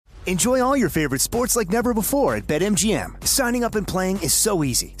Enjoy all your favorite sports like never before at BetMGM. Signing up and playing is so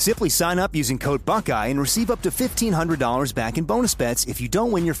easy. Simply sign up using code Buckeye and receive up to $1,500 back in bonus bets if you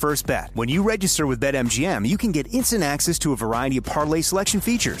don't win your first bet. When you register with BetMGM, you can get instant access to a variety of parlay selection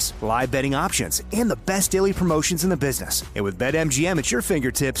features, live betting options, and the best daily promotions in the business. And with BetMGM at your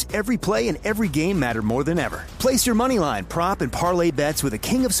fingertips, every play and every game matter more than ever. Place your moneyline, prop, and parlay bets with the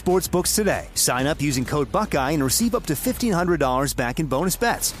king of sportsbooks today. Sign up using code Buckeye and receive up to $1,500 back in bonus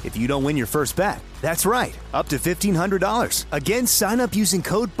bets if you don't win your first bet. That's right, up to $1,500. Again, sign up using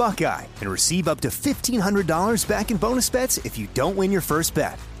code Buckeye and receive up to $1,500 back in bonus bets if you don't win your first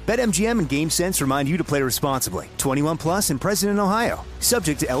bet. BetMGM and GameSense remind you to play responsibly. 21 plus and present in Ohio.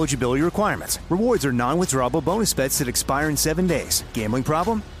 Subject to eligibility requirements. Rewards are non-withdrawable bonus bets that expire in 7 days. Gambling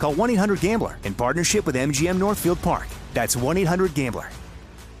problem? Call 1-800-GAMBLER in partnership with MGM Northfield Park. That's 1-800-GAMBLER.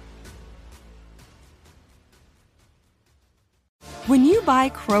 When you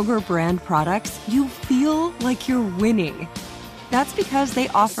buy Kroger brand products, you feel like you're winning. That's because they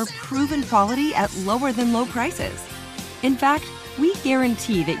offer proven quality at lower than low prices. In fact, we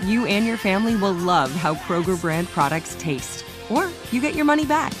guarantee that you and your family will love how Kroger brand products taste, or you get your money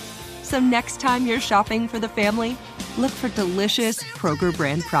back. So next time you're shopping for the family, look for delicious Kroger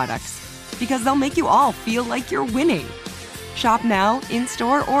brand products, because they'll make you all feel like you're winning. Shop now,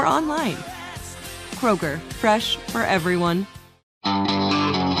 in-store, or online. Kroger, fresh for everyone.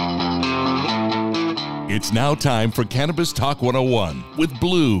 It's now time for Cannabis Talk 101 with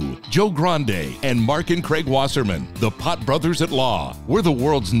Blue, Joe Grande, and Mark and Craig Wasserman, the Pot Brothers at Law. We're the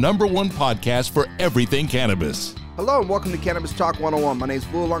world's #1 podcast for everything cannabis. Hello and welcome to Cannabis Talk 101. My name is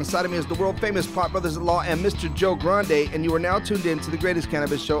Blue. Alongside of me is the world famous Pot Brothers at Law and Mr. Joe Grande, and you are now tuned in to the greatest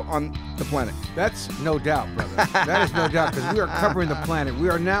cannabis show on the planet. That's no doubt, brother. That is no doubt, because we are covering the planet. We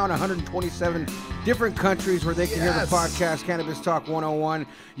are now in 127 different countries where they can hear the podcast, Cannabis Talk 101.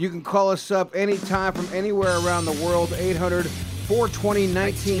 You can call us up anytime from anywhere around the world,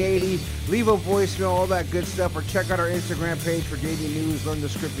 800-420-1980. Leave a voicemail, all that good stuff, or check out our Instagram page for daily news, learn the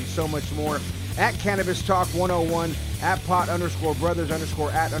script, and so much more. At Cannabis Talk 101, at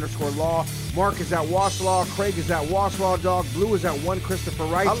pot_brothers_at_law. Mark is at Waslaw, Craig is at Waslaw Dog, Blue is at one Christopher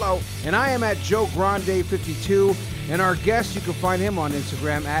Wright. Hello. And I am at Joe Grande 52. And our guest, you can find him on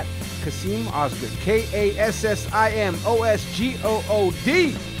Instagram at Kassim Osgood,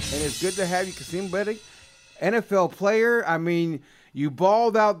 KASSIMOSGOOD. And it's good to have you, Kassim, buddy. NFL player. I mean, you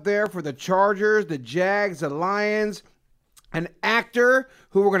balled out there for the Chargers, the Jags, the Lions. An actor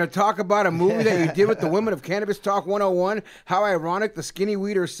who we're going to talk about, a movie that you did with the women of Cannabis Talk 101. How ironic, the skinny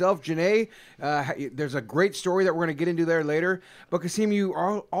weed herself, Janae. There's a great story that we're going to get into there later. But Kassim, you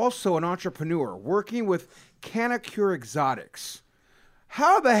are also an entrepreneur working with Canacure Exotics.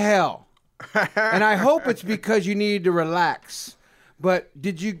 How the hell? And I hope it's because you needed to relax. But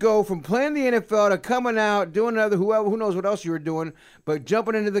did you go from playing the NFL to coming out, doing another, who knows what else you were doing, but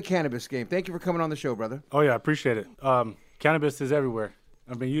jumping into the cannabis game? Thank you for coming on the show, brother. Oh, yeah, I appreciate it. Cannabis is everywhere.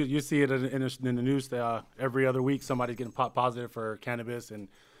 I mean, you see it in the news every other week. Somebody's getting positive for cannabis, and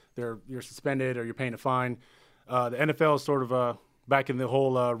you're suspended or you're paying a fine. The NFL is sort of back in the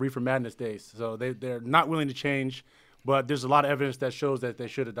whole reefer madness days, so they're not willing to change. But there's a lot of evidence that shows that they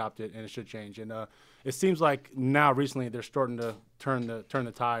should adopt it and it should change. And it seems like now recently they're starting to turn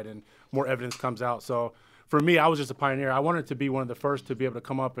the tide and more evidence comes out. So for me, I was just a pioneer. I wanted to be one of the first to be able to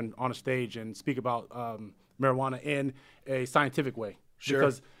come up and on a stage and speak about marijuana in a scientific way. Sure.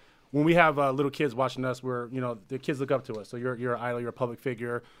 Because when we have little kids watching us, the kids look up to us. So you're an idol, you're a public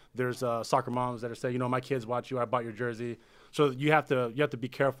figure. There's soccer moms that are saying, my kids watch you. I bought your jersey. So you have to be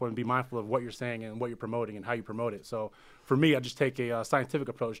careful and be mindful of what you're saying and what you're promoting and how you promote it. So for me, I just take a scientific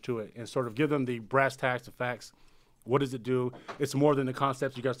approach to it and sort of give them the brass tacks, the facts. What does it do? It's more than the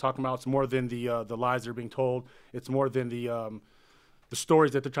concepts you guys are talking about. It's more than the lies that are being told. It's more than the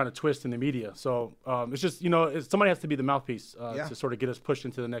stories that they're trying to twist in the media. So it's just, somebody has to be the mouthpiece to sort of get us pushed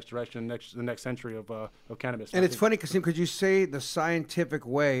into the next direction, the next century of cannabis. And it's funny, Kassim, because you say the scientific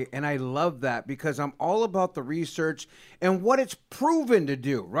way, and I love that because I'm all about the research and what it's proven to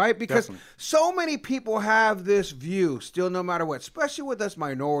do, right? Because so many people have this view still, no matter what, especially with us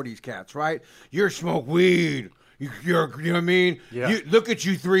minorities cats, right? You smoke weed. You know what I mean? Yeah. Look at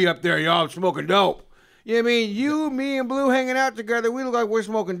you three up there, y'all smoking dope. You know what I mean? You, me, and Blue hanging out together, we look like we're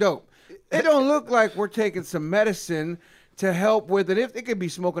smoking dope. It don't look like we're taking some medicine to help with it. If it could be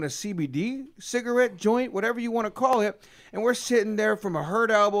smoking a CBD, cigarette, joint, whatever you want to call it, and we're sitting there from a hurt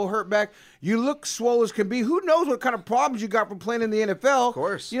elbow, hurt back. You look swole as can be. Who knows what kind of problems you got from playing in the NFL? Of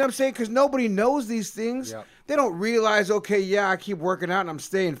course. You know what I'm saying? Because nobody knows these things. Yep. They don't realize, okay, yeah, I keep working out and I'm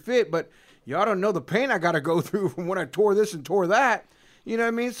staying fit, but y'all don't know the pain I got to go through from when I tore this and tore that. You know what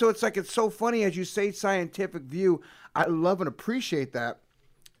I mean? So it's like, it's so funny as you say scientific view. I love and appreciate that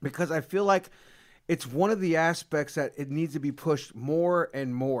because I feel like it's one of the aspects that it needs to be pushed more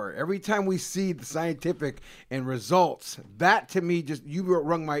and more. Every time we see the scientific and results, that to me just, you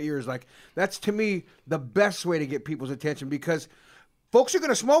rung my ears. Like, that's to me the best way to get people's attention because folks are going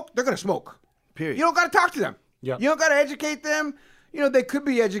to smoke, they're going to smoke. Period. You don't got to talk to them. Yeah. You don't got to educate them. You know, they could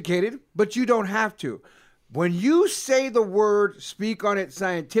be educated, but you don't have to. When you say the word, speak on it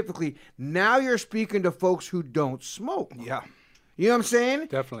scientifically, now you're speaking to folks who don't smoke. Yeah. You know what I'm saying?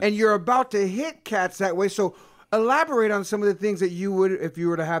 Definitely. And you're about to hit cats that way. So elaborate on some of the things that you would, if you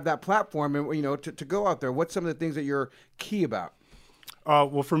were to have that platform and, you know, to go out there. What's some of the things that you're key about?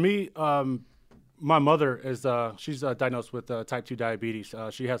 Well, for me, my mother is she's diagnosed with type 2 diabetes.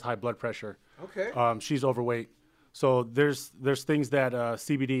 She has high blood pressure. Okay. She's overweight. So there's things that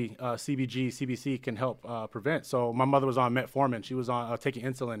CBD, CBG, CBC can help prevent. So my mother was on metformin. She was on taking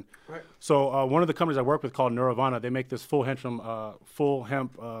insulin. Right. So one of the companies I work with called Neurovana, they make this full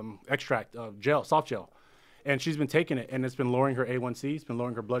hemp extract gel, soft gel, and she's been taking it, and it's been lowering her A1C, it's been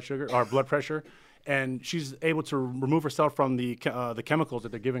lowering her blood sugar or blood pressure, and she's able to remove herself from the chemicals that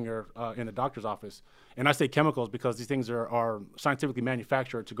they're giving her in the doctor's office. And I say chemicals because these things are scientifically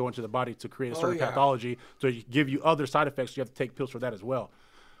manufactured to go into the body to create a certain pathology to give you other side effects. You have to take pills for that as well.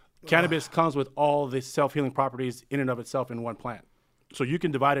 Cannabis comes with all the self-healing properties in and of itself in one plant. So you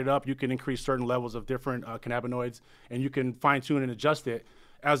can divide it up. You can increase certain levels of different cannabinoids, and you can fine-tune and adjust it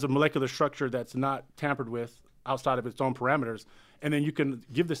as a molecular structure that's not tampered with outside of its own parameters. And then you can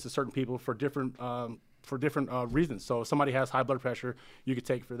give this to certain people for different reasons. So if somebody has high blood pressure, you could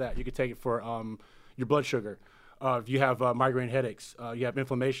take it for that. You could take it for your blood sugar. If you have migraine headaches, you have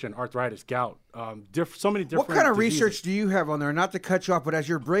inflammation, arthritis, gout, so many different What kind of diseases. research do you have on there? Not to cut you off, but as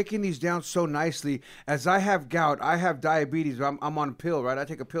you're breaking these down so nicely, as I have gout, I have diabetes. I'm on a pill, right? I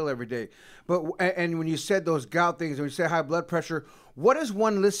take a pill every day. But and when you said those gout things, when you say high blood pressure, what is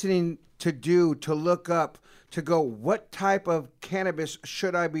one listening to do to look up to go, what type of cannabis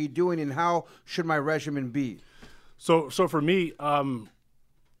should I be doing and how should my regimen be? So for me,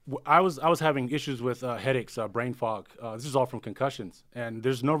 I was having issues with headaches, brain fog. This is all from concussions, and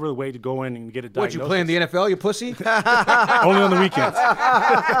there's no real way to go in and get a diagnosis. What, you play in the NFL, you pussy? Only on the weekends.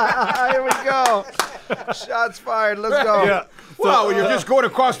 Here we go. Shots fired. Let's go. Yeah. Well, you're just going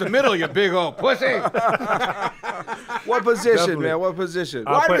across the middle, you big old pussy. What position, Definitely. man? What position?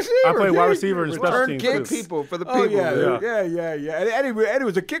 I play wide dude. receiver and special Return teams. kicks. too. People for the Oh, people. yeah, man. yeah. And it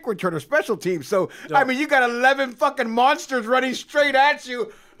was a kick returner special team. So, I mean, you got 11 fucking monsters running straight at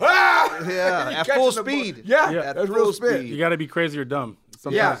you. Ah! Yeah, And you at catching full the ball. speed. Yeah, At that's full real speed. speed. You got to be crazy or dumb.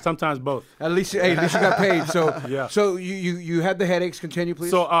 Sometimes both. At least you got paid. So, Yeah. So you had the headaches. Continue,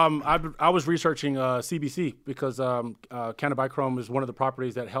 please. So I was researching CBC because cannabichrome is one of the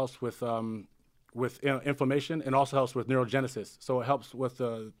properties that helps with inflammation and also helps with neurogenesis. So it helps with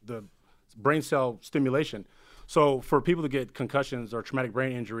the brain cell stimulation. So for people to get concussions or traumatic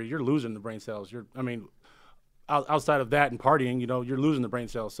brain injury, you're losing the brain cells. Outside of that and partying, you're losing the brain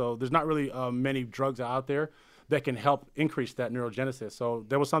cells. So there's not really many drugs out there that can help increase that neurogenesis. So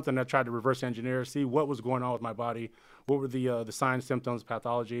there was something that tried to reverse engineer, see what was going on with my body, what were the signs, symptoms,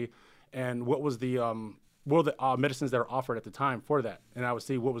 pathology, and what was the medicines that were offered at the time for that. And I would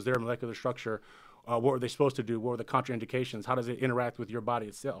see what was their molecular structure, what were they supposed to do, what were the contraindications, how does it interact with your body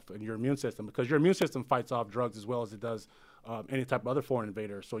itself and your immune system, because your immune system fights off drugs as well as it does any type of other foreign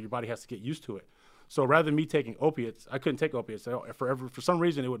invader, so your body has to get used to it. So rather than me taking opiates, I couldn't take opiates. For some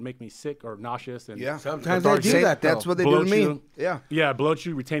reason, it would make me sick or nauseous. And Yeah. Sometimes they do Say- that, though. That's what they do to bloat me. you. Yeah. Yeah, bloat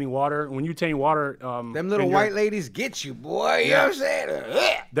you, retaining water. When you retain water, Them little and you're- white ladies get you, boy. You know what I'm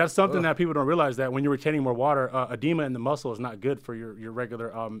saying? That's something that people don't realize, that when you're retaining more water, edema in the muscle is not good for your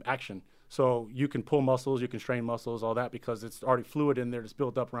regular action. So you can pull muscles, you can strain muscles, all that, because it's already fluid in there that's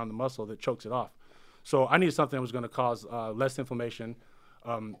built up around the muscle that chokes it off. So I needed something that was going to cause less inflammation,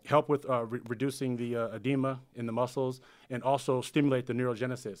 help with reducing the edema in the muscles, and also stimulate the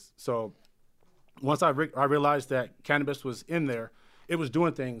neurogenesis. So once I realized that cannabis was in there, it was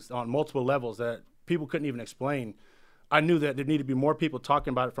doing things on multiple levels that people couldn't even explain. I knew that there needed to be more people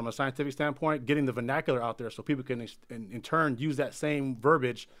talking about it from a scientific standpoint, getting the vernacular out there so people can, in turn, use that same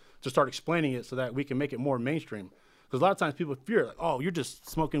verbiage to start explaining it so that we can make it more mainstream. Because a lot of times people fear, like, oh, you're just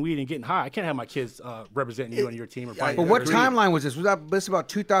smoking weed and getting high. I can't have my kids representing you and your team. Or buying But your what weed. timeline was this? Was this about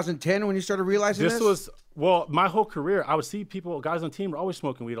 2010 when you started realizing this? This was, well, my whole career, I would see guys on the team were always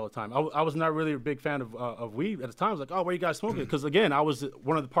smoking weed all the time. I was not really a big fan of weed at the time. I was like, oh, where are you guys smoking? Because, again, I was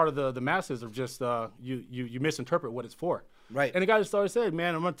one of the part of the masses of just you misinterpret what it's for. Right. And the guy just started saying,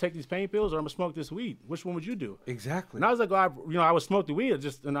 man, I'm going to take these pain pills or I'm going to smoke this weed. Which one would you do? Exactly. And I was like, well, I would smoke the weed,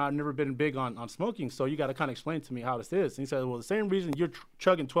 and I've never been big on smoking, so you got to kind of explain to me how this is. And he said, well, the same reason you're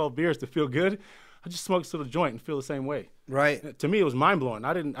chugging 12 beers to feel good, I just smoke a little joint and feel the same way. Right. And to me, it was mind-blowing.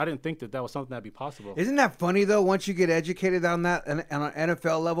 I didn't think that was something that'd be possible. Isn't that funny, though, once you get educated on that on an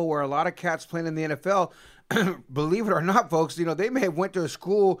NFL level, where a lot of cats playing in the NFL, believe it or not, folks, they may have went to a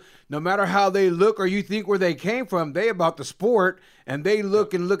school, no matter how they look or you think where they came from, they about the sport, and they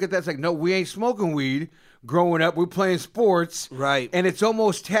look at that. It's like, no, we ain't smoking weed. Growing up, we're playing sports. Right. And it's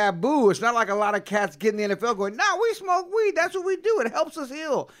almost taboo. It's not like a lot of cats get in the NFL going, no, we smoke weed. That's what we do. It helps us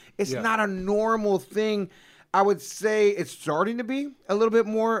heal. It's not a normal thing. I would say it's starting to be a little bit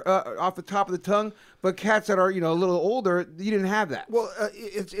more off the top of the tongue. But cats that are, a little older, you didn't have that. Well,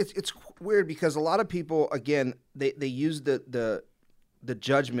 it's weird because a lot of people, again, they use the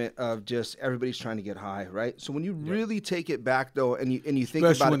judgment of just everybody's trying to get high, right? So when you really take it back, though, and you think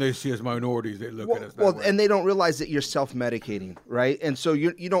Especially about when they see us minorities, they look at us that way. And they don't realize that you're self-medicating, right? And so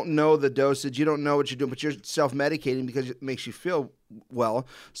you don't know the dosage, you don't know what you're doing, but you're self-medicating because it makes you feel well.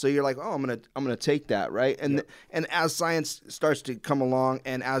 So you're like, oh, I'm gonna take that, right? And and as science starts to come along,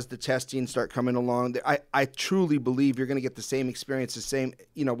 and as the testing start coming along, I truly believe you're gonna get the same experience, the same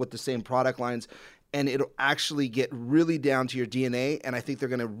with the same product lines. And it'll actually get really down to your DNA, and I think they're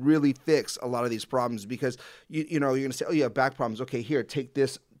going to really fix a lot of these problems because you're going to say, oh, you have back problems. Okay, here, take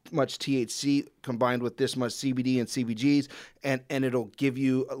this much THC combined with this much CBD and CBGs, and it'll give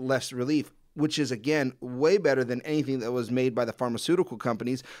you less relief, which is, again, way better than anything that was made by the pharmaceutical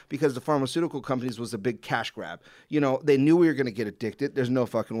companies because the pharmaceutical companies was a big cash grab. They knew we were going to get addicted. There's no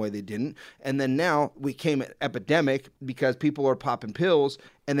fucking way they didn't. And then now we came an epidemic because people are popping pills,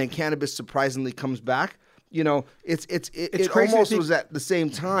 and then cannabis surprisingly comes back. It almost was at the same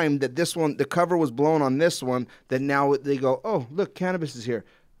time that this one, the cover was blown on this one, that now they go, oh, look, cannabis is here.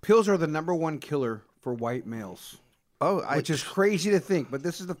 Pills are the number one killer for white males. Which is crazy to think, but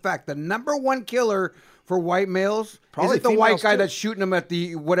this is the fact. The number one killer for white males isn't the white guy that's shooting them at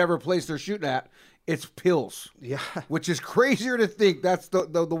the whatever place they're shooting at. It's pills. Yeah. Which is crazier to think that's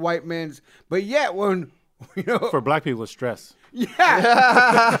the white man's. But yet when, For black people, it's stress.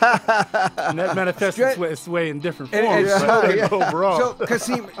 Yeah. And that manifests its way in different forms. Overall. So,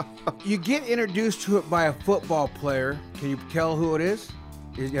 Kasim, you get introduced to it by a football player. Can you tell who it is?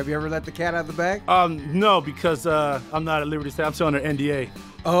 Have you ever let the cat out of the bag? No, because I'm not at liberty to say. I'm still under NDA.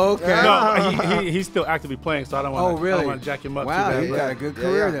 Okay. No, he's still actively playing, so I don't want to jack him up. Wow, too bad. he's got a good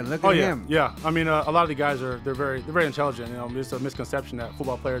career then. Look at him. Yeah. I mean, a lot of the guys they're very intelligent. It's a misconception that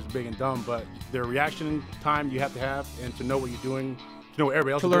football players are big and dumb, but their reaction time you have to have, and to know what you're doing, to know what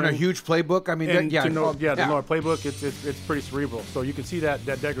everybody else to is learn doing. A huge playbook. I mean, to know a playbook. It's pretty cerebral. So you can see that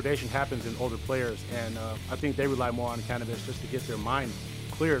degradation happens in older players, and I think they rely more on cannabis just to get their mind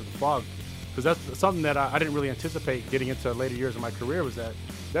clear of the fog, because that's something that I didn't really anticipate getting into later years of my career, was that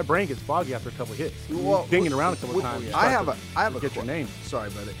brain gets foggy after a couple hits. Dinging around a couple of times. I have a get your name.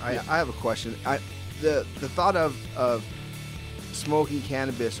 Sorry, buddy. I have a question. The thought of smoking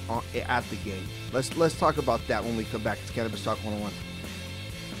cannabis at the game. Let's talk about that when we come back to Cannabis Talk 101.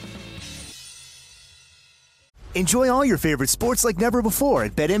 Enjoy all your favorite sports like never before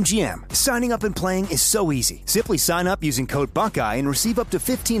at BetMGM. Signing up and playing is so easy. Simply sign up using code Buckeye and receive up to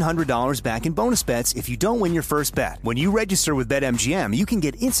 $1,500 back in bonus bets if you don't win your first bet. When you register with BetMGM, you can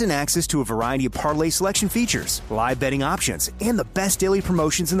get instant access to a variety of parlay selection features, live betting options, and the best daily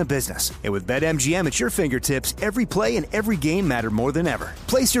promotions in the business. And with BetMGM at your fingertips, every play and every game matter more than ever.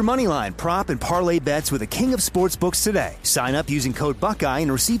 Place your moneyline, prop, and parlay bets with the king of sportsbooks today. Sign up using code Buckeye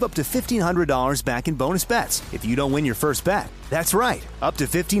and receive up to $1,500 back in bonus bets if you don't win your first bet. That's right, up to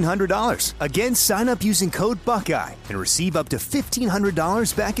 $1,500. Again, sign up using code Buckeye and receive up to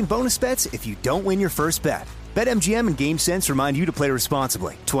 $1,500 back in bonus bets if you don't win your first bet. BetMGM and GameSense remind you to play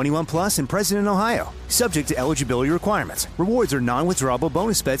responsibly. 21 plus and present in Ohio. Subject to eligibility requirements. Rewards are non-withdrawable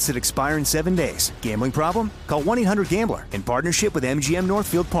bonus bets that expire in 7 days. Gambling problem? Call 1-800-GAMBLER in partnership with MGM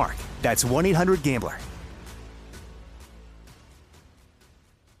Northfield Park. That's 1-800-GAMBLER.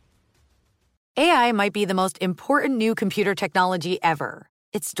 AI might be the most important new computer technology ever.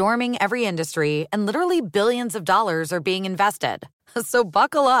 It's storming every industry, and literally billions of dollars are being invested. So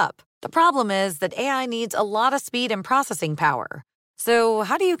buckle up. The problem is that AI needs a lot of speed and processing power. So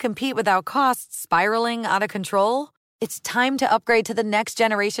how do you compete without costs spiraling out of control? It's time to upgrade to the next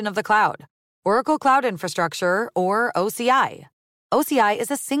generation of the cloud. Oracle Cloud Infrastructure, or OCI. OCI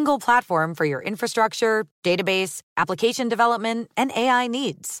is a single platform for your infrastructure, database, application development, and AI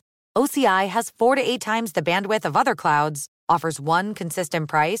needs. OCI has 4 to 8 times the bandwidth of other clouds, offers one consistent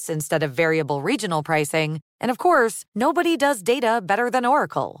price instead of variable regional pricing, and of course, nobody does data better than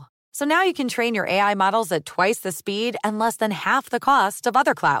Oracle. So now you can train your AI models at twice the speed and less than half the cost of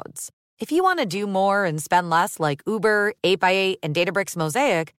other clouds. If you want to do more and spend less like Uber, 8x8, and Databricks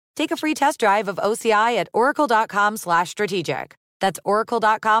Mosaic, take a free test drive of OCI at oracle.com/strategic. That's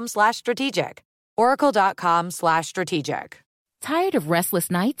oracle.com/strategic. Oracle.com/strategic. Tired of restless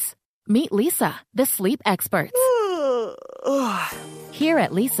nights? Meet Lisa, the sleep experts. Here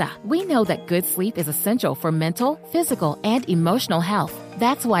at Lisa, we know that good sleep is essential for mental, physical, and emotional health.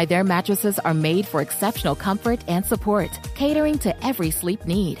 That's why their mattresses are made for exceptional comfort and support, catering to every sleep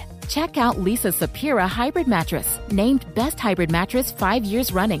need. Check out Lisa's Sapira Hybrid Mattress, named Best Hybrid Mattress 5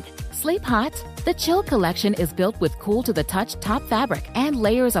 years running. Sleep hot? The Chill Collection is built with cool-to-the-touch top fabric and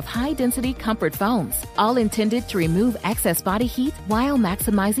layers of high-density comfort foams, all intended to remove excess body heat while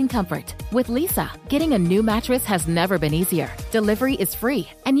maximizing comfort. With Lisa, getting a new mattress has never been easier. Delivery is free,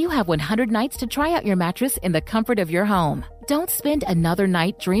 and you have 100 nights to try out your mattress in the comfort of your home. Don't spend another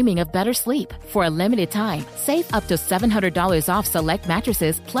night dreaming of better sleep. For a limited time, save up to $700 off select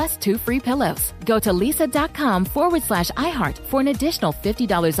mattresses plus 2 free pillows. Go to lisa.com/iHeart for an additional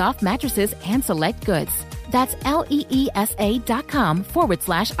 $50 off mattresses and select goods. That's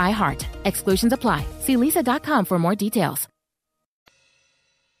LEESA.com/iHeart. Exclusions apply. See lisa.com for more details.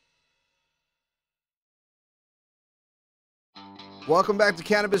 Welcome back to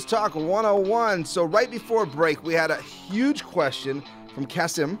Cannabis Talk 101. So right before break, we had a huge question from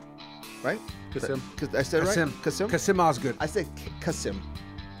Kasim, right? Kasim. I said it right? Kasim. Kasim Osgood. I said Kasim.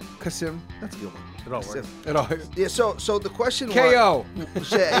 Kasim. That's a good one. It all works. It all. Yeah, so the question was... KO.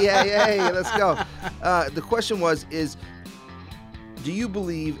 Yeah, let's go. The question was, do you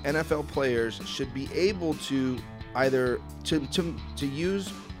believe NFL players should be able to either to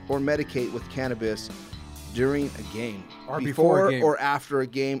use or medicate with cannabis during a game, or before a game, or after a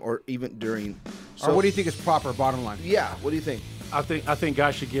game, or even during? Or what do you think is proper? Bottom line. Yeah. What do you think? I think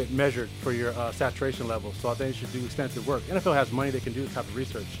guys should get measured for your saturation level. So I think they should do extensive work. NFL has money; they can do this type of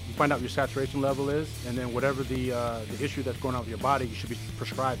research. You find out what your saturation level is, and then whatever the issue that's going on with your body, you should be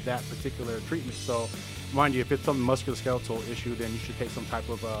prescribed that particular treatment. So, mind you, if it's some musculoskeletal issue, then you should take some type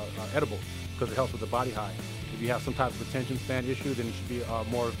of edible because it helps with the body high. If you have some type of attention span issue, then you should be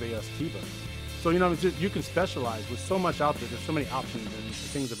more of a sativa. So, you can specialize with so much out there. There's so many options and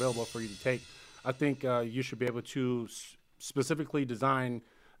things available for you to take. I think you should be able to specifically design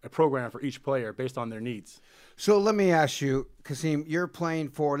a program for each player based on their needs. So let me ask you, Kasim, you're playing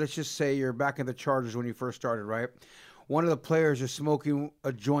for, let's just say you're back in the Chargers when you first started, right? One of the players is smoking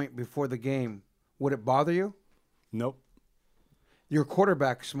a joint before the game. Would it bother you? Nope. Your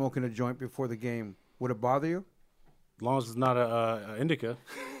quarterback smoking a joint before the game. Would it bother you? As long as it's not a indica.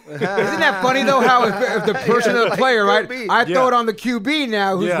 Isn't that funny, though, how if the person or the player, right? I throw it on the QB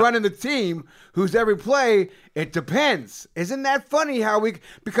now who's running the team, who's every play. It depends. Isn't that funny how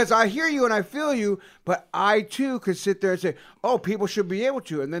because I hear you and I feel you, but I, too, could sit there and say, oh, people should be able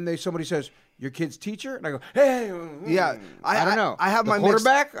to. And then somebody says, your kid's teacher? And I go, hey. Yeah. I don't know. I have the my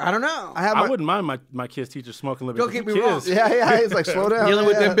quarterback? I don't know. I wouldn't mind my kid's teacher smoking a little bit. Don't get me wrong. Yeah. He's like, slow down. Dealing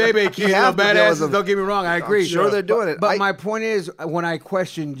with them baby kids, badasses. Don't get me wrong. I agree. I'm sure they're doing it. But my point is, when I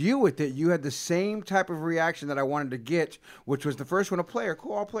questioned you with it, you had the same type of reaction that I wanted to get, which was the first one, a player.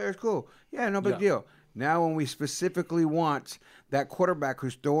 Cool, all players, cool. Yeah, no big deal. Now when we specifically want that quarterback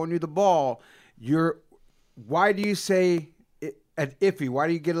who's throwing you the ball, why do you say iffy? Why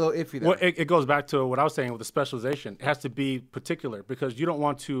do you get a little iffy there? Well, it goes back to what I was saying with the specialization. It has to be particular because you don't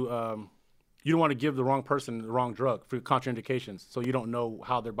want to give the wrong person the wrong drug for contraindications. So you don't know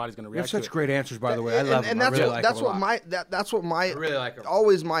how their body's going to react. You have such great answers, by the way. I love them. And that's what my I really like them.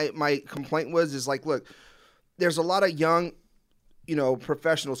 Always my complaint was like, look, there's a lot of young,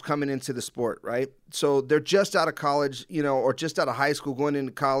 professionals coming into the sport, right? So they're just out of college, or just out of high school, going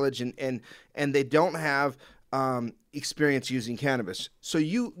into college, and they don't have experience using cannabis. So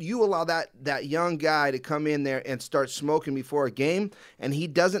you allow that young guy to come in there and start smoking before a game, and he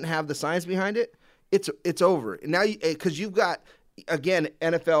doesn't have the science behind it. It's over. And now because you've got, again,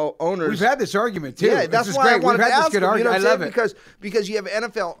 NFL owners. We've had this argument too. Yeah, that's why I wanted to ask you. I love it because you have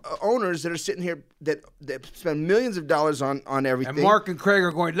NFL owners that are sitting here that spend millions of dollars on everything. And Mark and Craig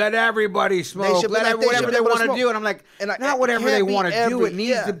are going, let everybody smoke, whatever they want to do. And I'm like, not whatever they want to do. It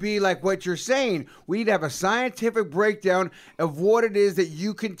needs to be like what you're saying. We need to have a scientific breakdown of what it is that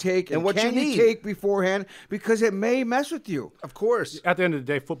you can take and what you take beforehand, because it may mess with you. Of course. At the end of the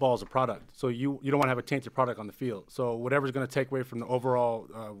day, football is a product, so you don't want to have a tainted product on the field. So whatever's going to take away from the overall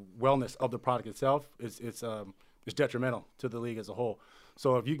wellness of the product itself is detrimental to the league as a whole.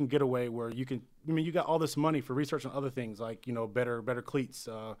 So if you can get away where you can, I mean, you got all this money for research on other things like, you know, better cleats,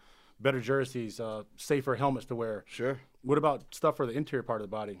 better jerseys, safer helmets to wear. Sure. What about stuff for the interior part of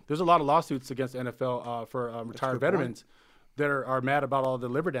the body? There's a lot of lawsuits against the NFL for retired veterans that are mad about all the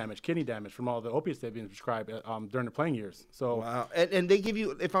liver damage, kidney damage from all the opiates they've been prescribed during the playing years. So, wow. And they give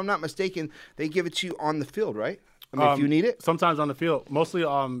you, if I'm not mistaken, they give it to you on the field, right? I mean, if you need it? Sometimes on the field. Mostly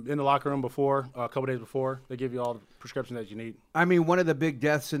in the locker room before, a couple days before. They give you all the prescription that you need. I mean, one of the big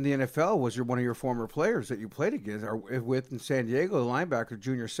deaths in the NFL was one of your former players that you played against or with in San Diego, the linebacker,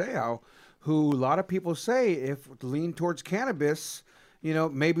 Junior Seau, who a lot of people say if lean towards cannabis, you know,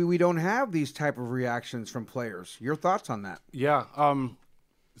 maybe we don't have these type of reactions from players. Your thoughts on that? Yeah.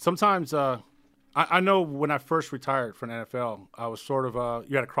 Sometimes I know when I first retired from the NFL, I was sort of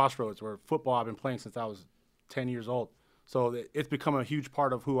you're at a crossroads where football I've been playing since I was 10 years old. So it's become a huge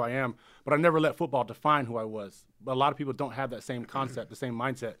part of who I am. But I never let football define who I was. But a lot of people don't have that same concept, the same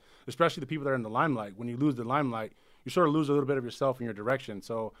mindset, especially the people that are in the limelight. When you lose the limelight, you sort of lose a little bit of yourself and your direction.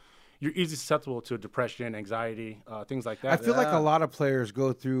 So you're easily susceptible to depression, anxiety, things like that. I feel like a lot of players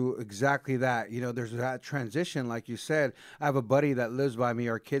go through exactly that. You know, there's that transition, like you said. I have a buddy that lives by me.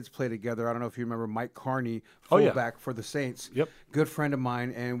 Our kids play together. I don't know if you remember Mike Carney, fullback for the Saints. Yep. Good friend of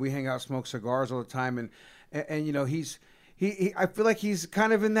mine, and we hang out, smoke cigars all the time. And you know, he I feel like he's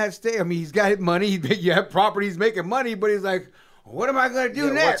kind of in that state. I mean, he's got money. You have property. He's making money, but he's like, what am I going to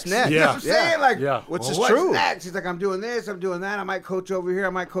do next? What's next? You know what I'm saying? Like, what's true? Next? He's like, I'm doing this, I'm doing that. I might coach over here, I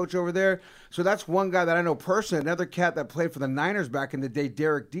might coach over there. So that's one guy that I know personally. Another cat that played for the Niners back in the day,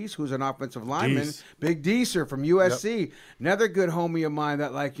 Derek Deese, who's an offensive lineman. Big Deeser from USC. Yep. Another good homie of mine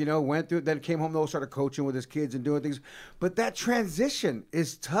that, like, you know, went through, then came home, started coaching with his kids and doing things. But that transition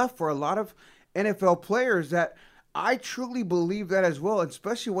is tough for a lot of NFL players that I truly believe that as well,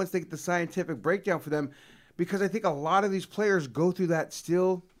 especially once they get the scientific breakdown for them, because I think a lot of these players go through that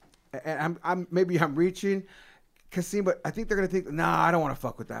still. And I'm reaching, Kasim, but I think they're gonna think, nah, I don't want to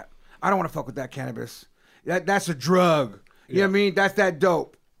fuck with that. I don't want to fuck with that cannabis. That's a drug. You know what I mean? That's that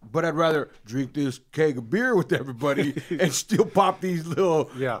dope. But I'd rather drink this keg of beer with everybody and still pop these little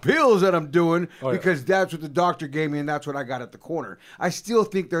pills that I'm doing because that's what the doctor gave me and that's what I got at the corner. I still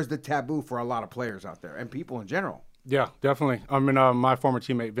think there's the taboo for a lot of players out there and people in general. Yeah, definitely. I mean, my former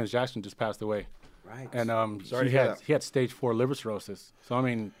teammate Vince Jackson just passed away. Right. And he had stage 4 liver cirrhosis. So, I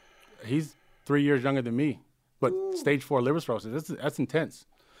mean, he's 3 years younger than me, but stage 4 liver cirrhosis, that's intense.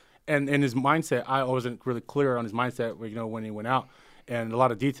 And his mindset, I wasn't really clear on his mindset, you know, when he went out. And a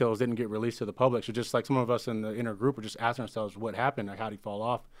lot of details didn't get released to the public. So just like some of us in the inner group were just asking ourselves what happened, like how did he fall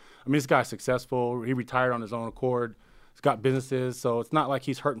off? I mean, this guy's successful. He retired on his own accord. He's got businesses. So it's not like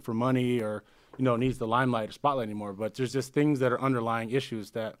he's hurting for money or, you know, needs the limelight or spotlight anymore. But there's just things that are underlying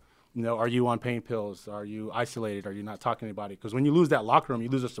issues that, you know, are you on pain pills? Are you isolated? Are you not talking to anybody? Because when you lose that locker room, you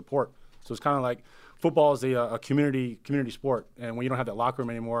lose the support. So it's kind of like football is a community sport. And when you don't have that locker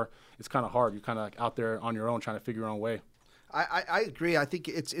room anymore, it's kind of hard. You're kind of like out there on your own trying to figure your own way. I agree. I think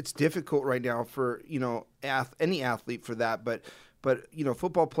it's difficult right now for, you know, any athlete for that. But you know,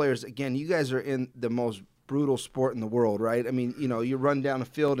 football players, again, you guys are in the most brutal sport in the world, right? I mean, you know, you run down a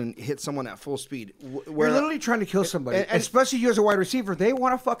field and hit someone at full speed. You're literally trying to kill somebody, and especially you as a wide receiver. They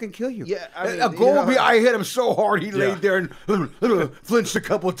want to fucking kill you. Yeah, I mean, a goal will be, I hit him so hard he laid there and flinched a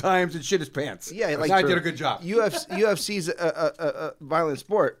couple of times and shit his pants. Yeah, like I did a good job. UFC's a violent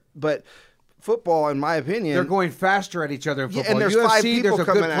sport, but football, in my opinion, they're going faster at each other in football. And there's UFC, 5 people there's a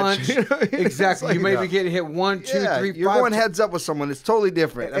coming good at punch. you. Exactly. Like, you may be getting hit 1, 2, 3, you're 5. going heads up with someone. It's totally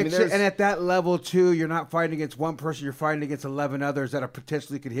different. I mean, and at that level too, you're not fighting against one person. You're fighting against 11 others that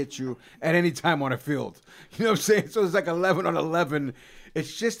potentially could hit you at any time on a field. You know what I'm saying? So it's like 11 on 11.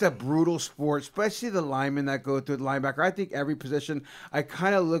 It's just a brutal sport, especially the linemen that go through the linebacker. I think every position, I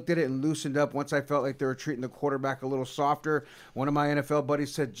kind of looked at it and loosened up once I felt like they were treating the quarterback a little softer. One of my NFL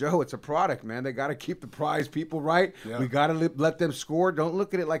buddies said, Joe, it's a product, man. They got to keep the prize people right. Yeah. We got to let them score. Don't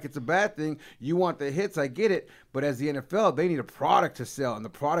look at it like it's a bad thing. You want the hits, I get it. But as the NFL, they need a product to sell, and the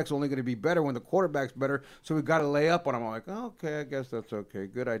product's only going to be better when the quarterback's better. So we've got to lay up on them. I'm like, oh, okay, I guess that's okay.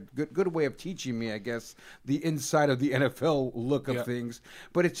 Good way of teaching me, I guess, the inside of the NFL look of things.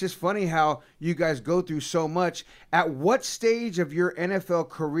 But it's just funny how you guys go through so much. At what stage of your NFL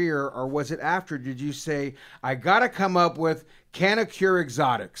career, or was it after, did you say, I got to come up with CannaCure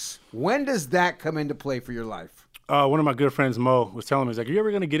Exotics? When does that come into play for your life? One of my good friends, Mo, was telling me, he's like, are you ever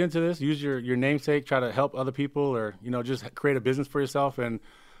going to get into this? Use your namesake, try to help other people, or, you know, just create a business for yourself. And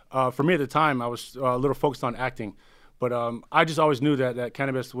for me at the time, I was a little focused on acting. But I just always knew that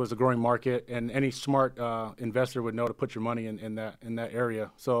cannabis was a growing market, and any smart investor would know to put your money in that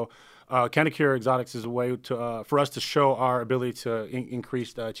area. So CannaCure Exotics is a way to for us to show our ability to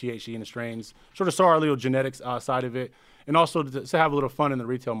increase THC in the strains, sort of show our little genetics side of it, and also to have a little fun in the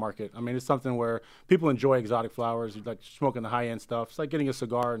retail market. I mean, it's something where people enjoy exotic flowers, like smoking the high-end stuff. It's like getting a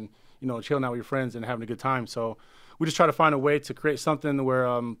cigar and, chilling out with your friends and having a good time. So we just try to find a way to create something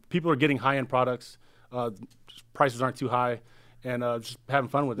where people are getting high-end products, prices aren't too high, and just having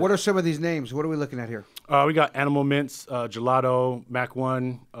fun with it. What are some of these names? What are we looking at here? We got Animal Mints, Gelato, Mac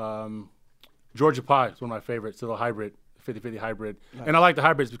 1, Georgia Pie is one of my favorites. It's a little hybrid, 50-50 hybrid. Nice. And I like the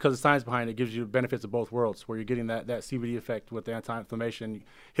hybrids because the science behind it gives you benefits of both worlds, where you're getting that CBD effect with the anti-inflammation,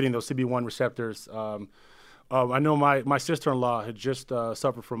 hitting those CB1 receptors. I know my sister-in-law had just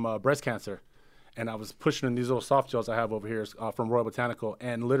suffered from breast cancer, and I was pushing in these little soft gels I have over here from Royal Botanical,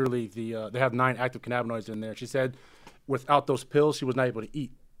 and literally they have 9 active cannabinoids in there. She said without those pills, she was not able to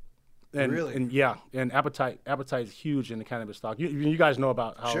eat. And, really? And yeah, and appetite is huge in the cannabis stock. You guys know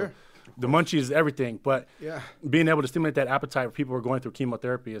about how Sure. The munchies is everything, but yeah, being able to stimulate that appetite for people who are going through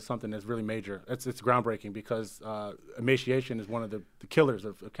chemotherapy is something that's really major. It's groundbreaking because emaciation is one of the killers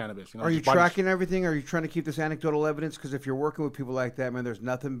of cannabis. Are you tracking everything? Are you trying to keep this anecdotal evidence? Because if you're working with people like that, man, there's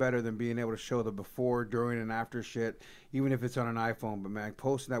nothing better than being able to show the before, during, and after shit, even if it's on an iPhone. But, man,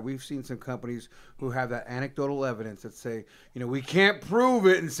 posting that, we've seen some companies who have that anecdotal evidence that say, we can't prove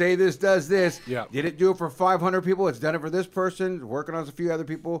it and say this does this. Yeah. Did it do it for 500 people? It's done it for this person, working on a few other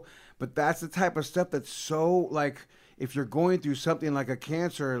people. But that's the type of stuff that's so, like, if you're going through something like a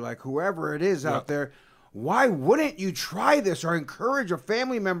cancer, like whoever it is out there, why wouldn't you try this or encourage a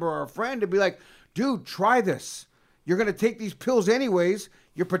family member or a friend to be like, dude, try this. You're going to take these pills anyways.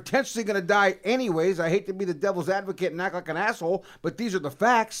 You're potentially going to die anyways. I hate to be the devil's advocate and act like an asshole, but these are the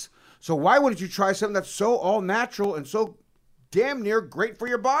facts. So why wouldn't you try something that's so all natural and so damn near great for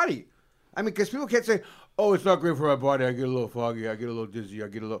your body? I mean, because people can't say, oh, it's not great for my body. I get a little foggy. I get a little dizzy. I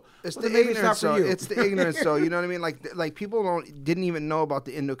get a little. It's well, the ignorance. So it's the ignorance. So you know what I mean? Like people didn't even know about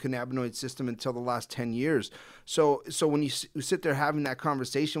the endocannabinoid system until the last 10 years. So when you sit there having that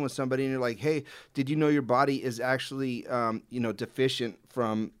conversation with somebody and you're like, hey, did you know your body is actually deficient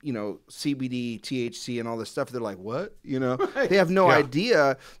from CBD, THC, and all this stuff? They're like, what? Right. They have no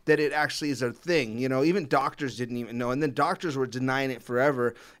idea that it actually is a thing. Even doctors didn't even know, and then doctors were denying it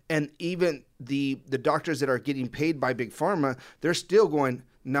forever. And even the doctors that are getting paid by Big Pharma, they're still going,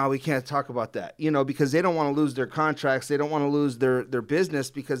 no, we can't talk about that, because they don't want to lose their contracts. They don't want to lose their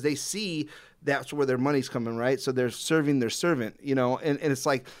business because they see that's where their money's coming, right? So they're serving their servant, and it's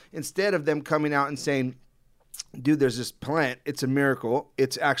like, instead of them coming out and saying, dude, there's this plant. It's a miracle.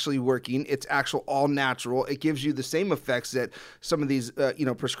 It's actually working. It's actual all natural. It gives you the same effects that some of these,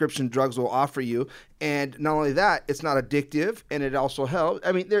 prescription drugs will offer you. And not only that, it's not addictive, and it also helps.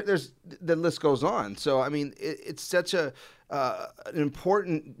 I mean, there's the list goes on. So I mean, it's such an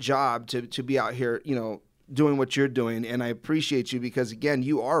important job to be out here, doing what you're doing, and I appreciate you because, again,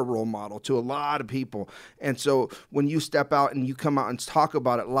 you are a role model to a lot of people. And so when you step out and you come out and talk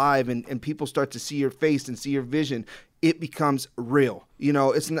about it live and people start to see your face and see your vision, it becomes real.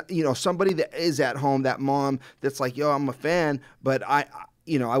 It's not, somebody that is at home, that mom that's like, yo, I'm a fan, but I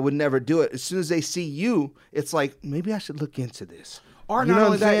would never do it. As soon as they see you, it's like, maybe I should look into this. Or not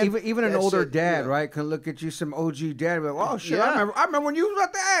only that, even an older dad, right, can look at you, some OG dad, and be like, oh, shit, Yeah. I remember when you was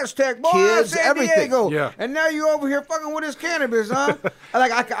at the Aztec, boy, Kids, San everything. Diego, Yeah. and now you over here fucking with this cannabis, huh?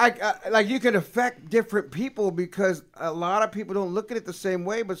 Like you can affect different people because a lot of people don't look at it the same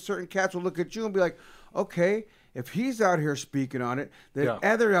way, but certain cats will look at you and be like, okay, if he's out here speaking on it, then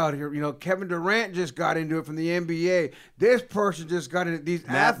other out here, Kevin Durant just got into it from the NBA. This person just got into these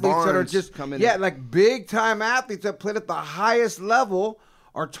Matt athletes that are Barnes just coming in. like big time athletes that played at the highest level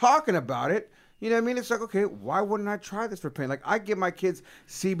are talking about it. You know what I mean? It's like, okay, why wouldn't I try this for pain? Like, I give my kids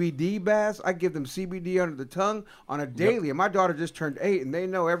CBD baths. I give them CBD under the tongue on a daily. And my daughter just turned 8, and they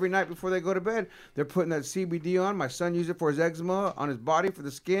know every night before they go to bed, they're putting that CBD on. My son used it for his eczema, on his body, for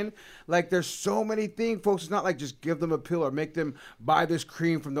the skin. Like, there's so many things, folks. It's not like just give them a pill or make them buy this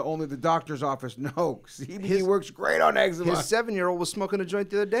cream from only the doctor's office. No, CBD works great on eczema. His 7-year-old was smoking a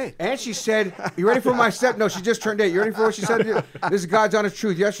joint the other day. And she said, you ready for my step? No, she just turned 8. You ready for what she said? This is God's honest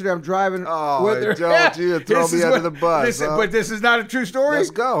truth. Yesterday, I'm driving with her. Don't you throw me under the bus. Listen, but this is not a true story.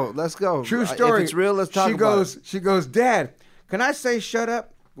 Let's go. True story. If it's real, let's talk about it. She goes, Dad, can I say shut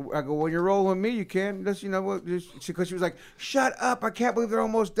up? I go, when you're rolling with me, you can. Because she was like, shut up. I can't believe they're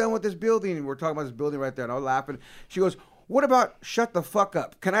almost done with this building. And we're talking about this building right there. And I was laughing. She goes, what about shut the fuck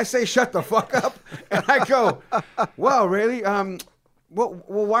up? Can I say shut the fuck up? And I go, well, really? Well,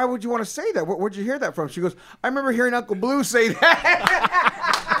 why would you want to say that? Where'd you hear that from? She goes, I remember hearing Uncle Blue say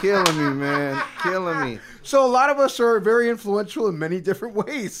that. Killing me, man. Killing me. So a lot of us are very influential in many different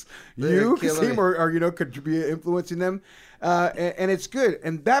ways. You, Kasim, are could be influencing them, and it's good.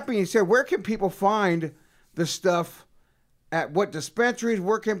 And that being said, where can people find the stuff? At what dispensaries?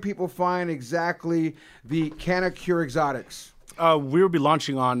 Where can people find exactly the CannaCure Exotics? We will be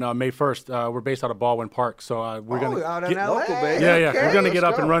launching on May 1st. We're based out of Baldwin Park, so we're going to out in LA. local, baby. Yeah, Okay, we're going to get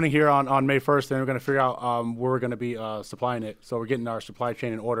up go. and running here on May 1st, and we're going to figure out where we're going to be supplying it. So we're getting our supply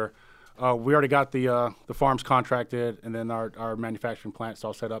chain in order. We already got the farms contracted, and then our manufacturing plant's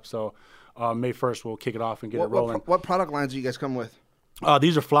all set up. So May 1st, we'll kick it off and get it rolling. What product lines do you guys come with?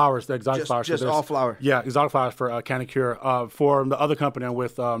 These are flowers, the exotic flowers. Just So there's- all flower. Yeah, exotic flowers for CannaCure. For the other company I'm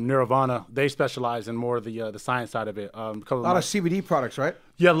with, Nirvana, they specialize in more of the science side of it. A lot of CBD products, right?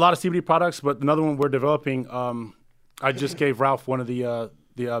 Yeah, a lot of CBD products, but another one we're developing. I just gave Ralph one of the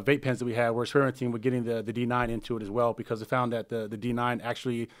vape pens that we had. We're experimenting with getting the D9 into it as well because we found that the D9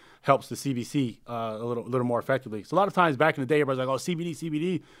 actually helps the CBC a little more effectively. So a lot of times back in the day, everybody's like, "Oh,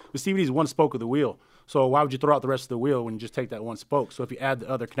 CBD," but CBD is one spoke of the wheel. So why would you throw out the rest of the wheel when you just take that one spoke? So if you add the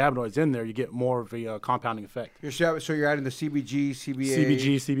other cannabinoids in there, you get more of a compounding effect. So you're adding the CBG, CBA.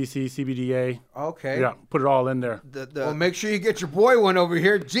 CBG, CBC, CBDA. Okay. Yeah, put it all in there. Well, make sure you get your boy one over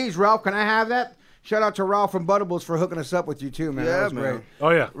here. Geez, Ralph, can I have that? Shout out to Ralph from Buttables for hooking us up with you too, man. Yeah, That was man. great. Oh,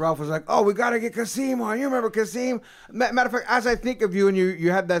 yeah. Ralph was like, "Oh, we got to get Kasim on. You remember Kasim?" Matter of fact, as I think of you and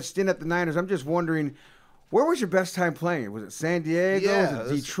you had that stint at the Niners, I'm just wondering, where was your best time playing? Was it San Diego? Yeah,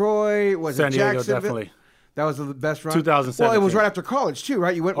 was it Detroit? Was San it Diego, Jacksonville? definitely. That was the best run. 2017. Well, it was right after college too,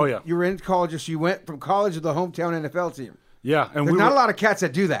 right? You went. Oh, yeah. You were in college, so you went from college to the hometown NFL team. Yeah, and There's not a lot of cats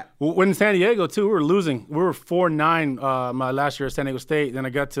that do that. When in San Diego too, we were losing. We were 4-9 my last year at San Diego State. Then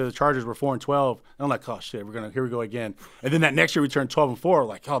I got to the Chargers. We're 4-12. And I'm like, oh shit, here we go again. And then that next year we turned 12-4.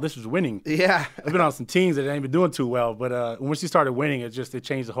 Like, oh, this was winning. Yeah. I've been on some teams that ain't been doing too well, but once you started winning, it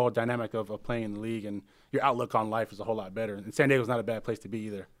changed the whole dynamic of playing in the league, and your outlook on life is a whole lot better. And San Diego's not a bad place to be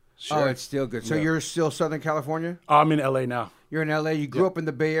either. Oh, it's still good. So you're still Southern California? I'm in LA now. You're in LA. You grew up in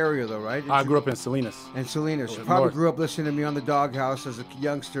the Bay Area, though, right? I grew up in Salinas. And Salinas. You probably grew up listening to me on the Doghouse as a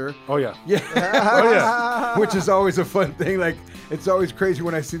youngster. Oh yeah. Yeah. Oh yeah. Which is always a fun thing. Like, it's always crazy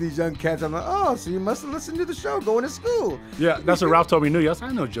when I see these young cats. I'm like, oh, so you must have listened to the show going to school. Yeah, that's what Ralph told me he knew. Yes,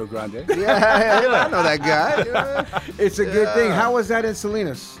 I know Joe Grande. Yeah, I know that guy. It's a good thing. How was that in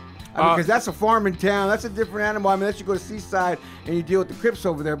Salinas? Because that's a farm in town. That's a different animal. I mean, unless you go to Seaside and you deal with the Crips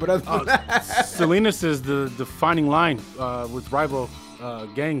over there. But other than that, Salinas is the defining line with rival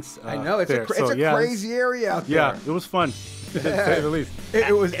gangs. I know. It's there. a crazy area out there. Yeah, it was fun, to say the least.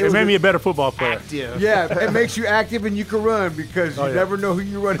 It made me a better football player. Yeah, it makes you active and you can run because you never know who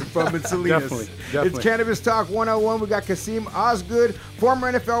you're running from in Salinas. Definitely. It's Cannabis Talk 101. We got Kasim Osgood,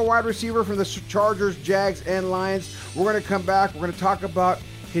 former NFL wide receiver from the Chargers, Jags, and Lions. We're going to come back. We're going to talk about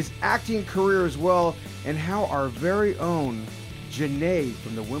his acting career as well and how our very own Janae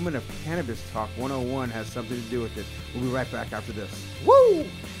from the Women of Cannabis Talk 101 has something to do with it. We'll be right back after this. Woo!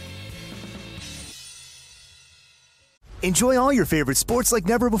 Enjoy all your favorite sports like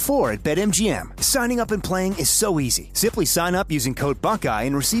never before at BetMGM. Signing up and playing is so easy. Simply sign up using code Buckeye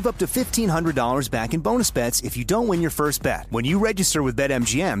and receive up to $1,500 back in bonus bets if you don't win your first bet. When you register with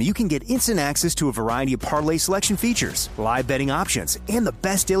BetMGM, you can get instant access to a variety of parlay selection features, live betting options, and the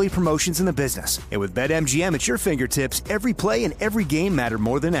best daily promotions in the business. And with BetMGM at your fingertips, every play and every game matter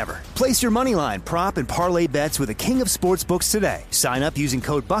more than ever. Place your moneyline, prop, and parlay bets with the king of sportsbooks today. Sign up using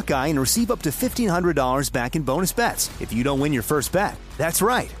code Buckeye and receive up to $1,500 back in bonus bets if you don't win your first bet. That's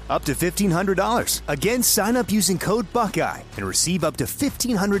right, up to $1,500. Again, sign up using code Buckeye and receive up to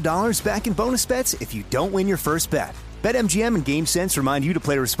 $1,500 back in bonus bets if you don't win your first bet. BetMGM and GameSense remind you to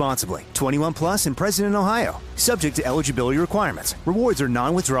play responsibly. 21 plus and present in Ohio. Subject to eligibility requirements. Rewards are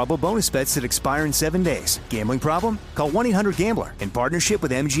non-withdrawable bonus bets that expire in 7 days. Gambling problem? Call 1-800-GAMBLER in partnership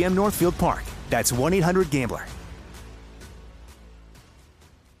with MGM Northfield Park. That's 1-800-GAMBLER.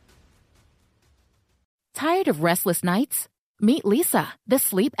 Tired of restless nights? Meet Lisa, the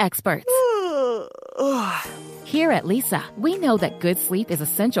sleep experts. Here at Lisa, we know that good sleep is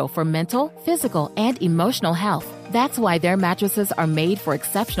essential for mental, physical, and emotional health. That's why their mattresses are made for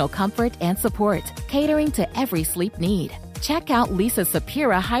exceptional comfort and support, catering to every sleep need. Check out Lisa's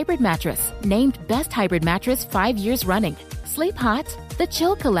Sapira Hybrid Mattress, named Best Hybrid Mattress 5 years running. Sleep hot? The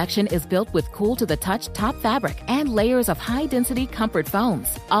Chill Collection is built with cool-to-the-touch top fabric and layers of high-density comfort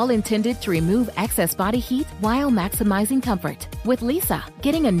foams, all intended to remove excess body heat while maximizing comfort. With Lisa,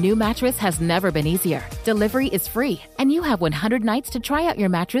 getting a new mattress has never been easier. Delivery is free, and you have 100 nights to try out your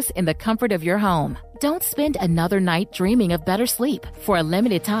mattress in the comfort of your home. Don't spend another night dreaming of better sleep. For a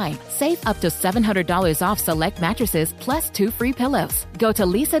limited time, save up to $700 off select mattresses plus 2 free pillows. Go to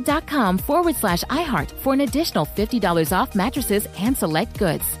leesa.com/iHeart for an additional $50 off mattresses and select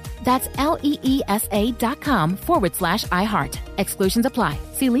goods. That's LEESA.com/iHeart. Exclusions apply.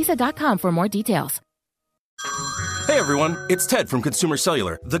 See leesa.com for more details. Hey everyone, it's Ted from Consumer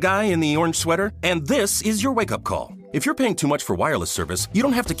Cellular, the guy in the orange sweater, and this is your wake-up call. If you're paying too much for wireless service, you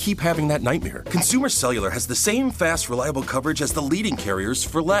don't have to keep having that nightmare. Consumer Cellular has the same fast, reliable coverage as the leading carriers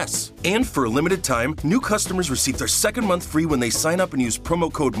for less. And for a limited time, new customers receive their second month free when they sign up and use promo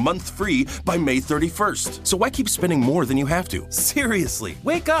code MONTHFREE by May 31st. So why keep spending more than you have to? Seriously,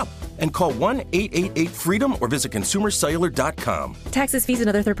 wake up and call 1-888-FREEDOM or visit consumercellular.com. Taxes, fees, and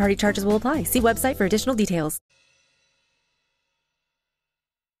other third-party charges will apply. See website for additional details.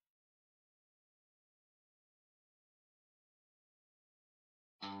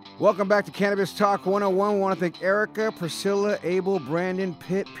 Welcome back to Cannabis Talk 101. I want to thank Erica, Priscilla, Abel, Brandon,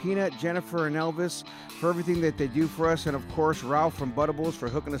 Pitt, Peanut, Jennifer, and Elvis for everything that they do for us. And, of course, Ralph from Buttables for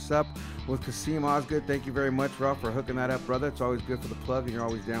hooking us up with Kasim Osgood. Thank you very much, Ralph, for hooking that up, brother. It's always good for the plug, and you're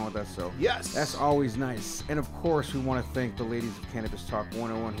always down with us. So Yes. that's always nice. And, of course, we want to thank the ladies of Cannabis Talk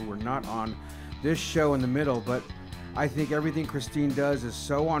 101 who were not on this show in the middle, but I think everything Christine does is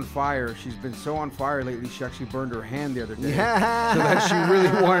so on fire. She's been so on fire lately, she actually burned her hand the other day. Yeah. So that she really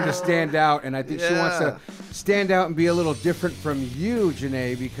wanted to stand out, and I think she wants to stand out and be a little different from you,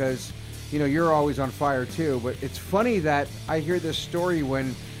 Janae, because, you know, you're always on fire too. But it's funny that I hear this story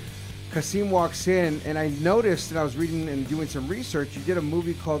when Kasim walks in, and I noticed, and I was reading and doing some research, you did a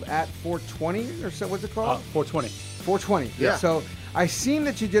movie called At 420, or so, what's it called? 420. 420. Yeah. So I seen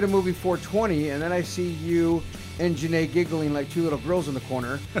that you did a movie 420, and then I see you and Janae giggling like two little girls in the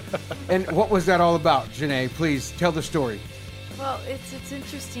corner. And what was that all about, Janae? Please tell the story. Well, it's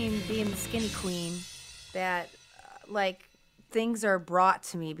interesting being the skinny queen that, like, things are brought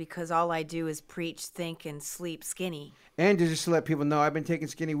to me because all I do is preach, think, and sleep skinny. And just to let people know, I've been taking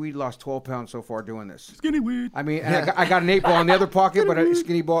skinny weed, lost 12 pounds so far doing this. Skinny weed. I mean, and I got an 8 ball in the other pocket, but a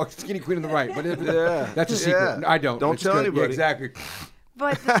skinny queen in the right. But that's a secret. Yeah. I don't. Don't It's tell good. anybody. Yeah, exactly.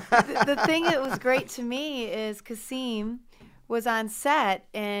 But the thing that was great to me is Kasim was on set,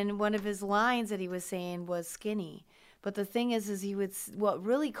 and one of his lines that he was saying was skinny. But the thing is what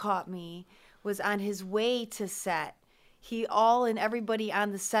really caught me was on his way to set, everybody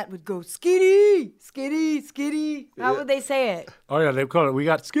on the set would go, skinny, skinny, skinny. How would they say it? Oh, yeah, they call it, we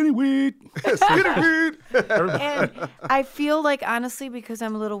got skinny weed. Skinny weed. And I feel like, honestly, because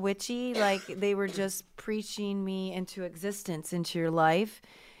I'm a little witchy, like they were just preaching me into existence, into your life.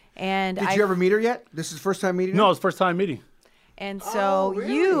 And Did you ever meet her yet? This is the first time meeting her? No, it's first time meeting. And so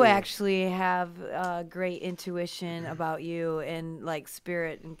you actually have great intuition about you and like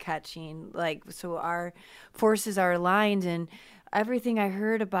spirit and catching, like, so our forces are aligned, and everything I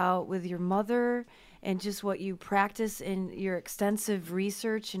heard about with your mother and just what you practice in your extensive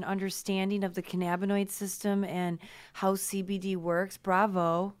research and understanding of the cannabinoid system and how CBD works.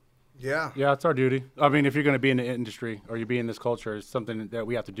 Bravo. Yeah. Yeah, it's our duty. I mean, if you're going to be in the industry or you be in this culture, it's something that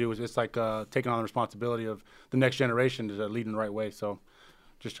we have to do. It's like taking on the responsibility of the next generation to lead in the right way. So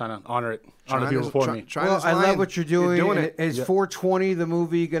just trying to honor it, honor the people before me. Well, I love what you're doing. Is 420 the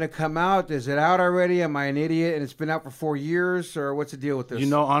movie going to come out? Is it out already? Am I an idiot? And it's been out for 4 years? Or what's the deal with this? You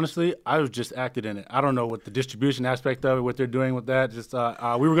know, honestly, I was just acted in it. I don't know what the distribution aspect of it, what they're doing with that. Just we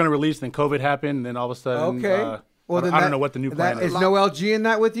were going to release, then COVID happened, and then all of a sudden, okay. Well, I don't know what the new plan is. Is no LG in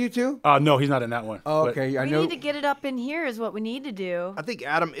that with you too? No, he's not in that one. Oh, okay, We need to get it up in here is what we need to do. I think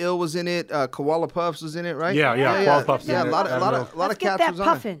Adam Ill was in it. Koala Puffs was in it, right? Yeah. Koala Puffs. Yeah, a lot of Let's get cats that was on it.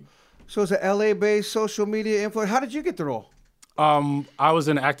 puffin'. So it's an LA-based social media influencer. How did you get the role? I was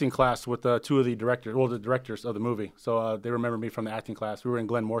in acting class with two of the directors of the movie. So they remember me from the acting class. We were in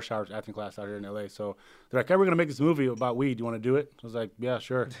Glenn Morshower's acting class out here in LA. So they're like, hey, we're going to make this movie about weed. Do you want to do it? I was like, yeah,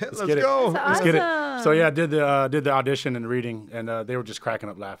 sure. Let's get go. it. Let's get it. So yeah, I did the audition and the reading, and they were just cracking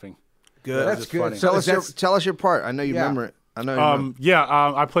up laughing. Good. That's good. Funny. Tell us your part. I know you remember it. I know.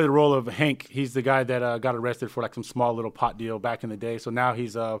 I played the role of Hank. He's the guy that got arrested for like some small little pot deal back in the day. So now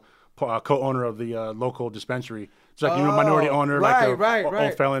he's co-owner of the local dispensary. It's like minority owner,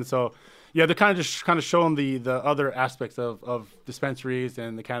 old felon. So yeah, they're kind of showing the other aspects of dispensaries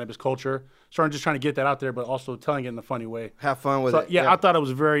and the cannabis culture. Just trying to get that out there, but also telling it in a funny way. Have fun with it. Yeah, I thought it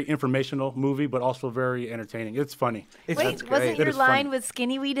was a very informational movie, but also very entertaining. It's funny. Wait, wasn't your line with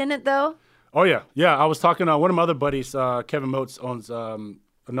skinny weed in it though? Oh yeah. I was talking to one of my other buddies. Kevin Motes owns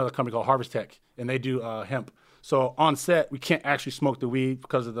another company called Harvest Tech, and they do hemp. So on set, we can't actually smoke the weed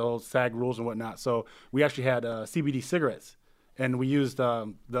because of those SAG rules and whatnot. So we actually had CBD cigarettes. and we used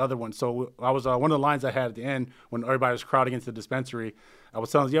the other one. So I was one of the lines I had at the end when everybody was crowding into the dispensary. I was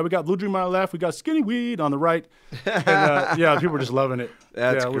telling them, yeah, we got Blue Dream on the left, we got Skinny Weed on the right. And, yeah, people were just loving it.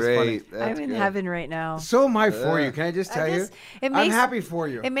 That's great. I'm in heaven right now. So am I for you. Can I just tell you? I'm happy for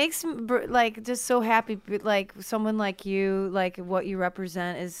you. It makes me like just so happy. Like someone like you, like what you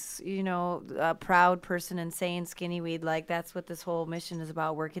represent is, you know, a proud person and saying Skinny Weed. Like that's what this whole mission is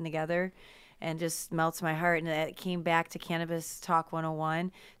about, working together. And just melts my heart. And it came back to Cannabis Talk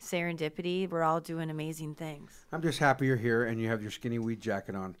 101, serendipity. We're all doing amazing things. I'm just happy you're here and you have your Skinny Weed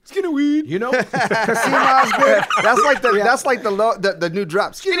jacket on. Skinny Weed. You know, Kasim Osgood. That's like the new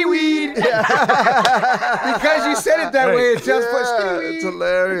drop. Skinny Weed. Because you said it that way, it just put Skinny Weed. It's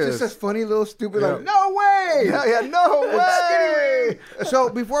hilarious. It's just a funny little stupid. Like, no way. No way. So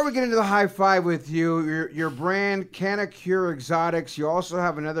before we get into the high five with you, your brand CannaCure Exotics. You also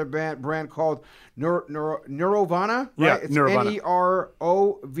have another brand called Neurovana, right? Yeah, it's Neurovana.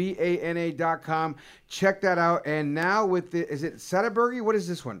 NEROVANA.com. Check that out. And now is it Sataburgi? What is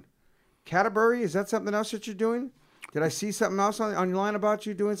this one? Cataburgi? Is that something else that you're doing? Did I see something else on your line about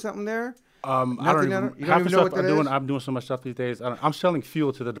you doing something there? I don't even know what I'm doing so much stuff these days. I'm selling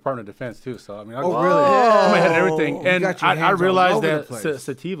fuel to the Department of Defense too. So I mean, really? I'm ahead of everything. And I realized that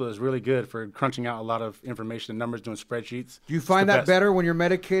sativa is really good for crunching out a lot of information and numbers, doing spreadsheets. Do you find that better when you're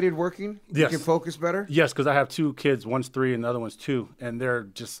medicated working? Yes. You can focus better? Yes, because I have 2 kids. One's 3 and the other one's 2, and they're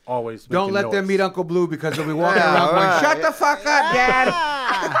just always Don't let noise. them meet Uncle Blue because they'll be walking around going, shut the fuck up, Dad.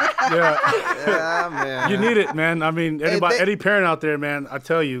 Yeah, man. You need it, man. I mean, any parent out there, man, I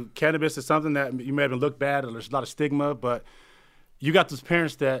tell you, cannabis is something that you may have looked bad or there's a lot of stigma, but you got those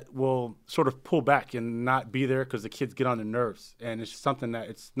parents that will sort of pull back and not be there because the kids get on their nerves, and it's something that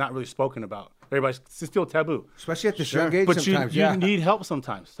it's not really spoken about. Everybody's still taboo, especially at this young age. But sometimes, you need help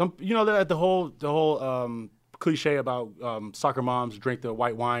sometimes. The whole cliche about soccer moms drink the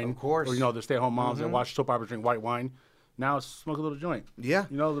white wine, of course, or the stay-at-home moms that watch soap operas drink white wine. Now it's smoke a little joint. Yeah.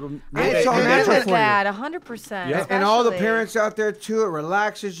 A little. I agree with that 100%. Yeah. And all the parents out there too, it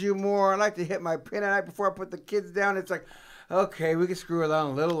relaxes you more. I like to hit my pin at night before I put the kids down. It's like, okay, we can screw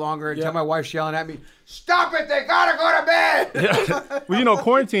around a little longer until my wife's yelling at me, stop it, they gotta go to bed. Yeah. Well,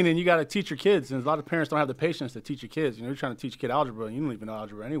 quarantining, you gotta teach your kids, and a lot of parents don't have the patience to teach your kids. You're trying to teach a kid algebra, and you don't even know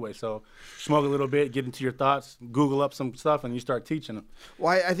algebra anyway. So smoke a little bit, get into your thoughts, Google up some stuff, and you start teaching them.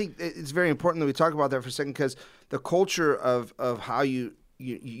 Well, I think it's very important that we talk about that for a second, because the culture of how you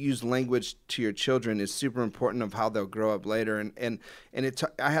use language to your children is super important of how they'll grow up later. And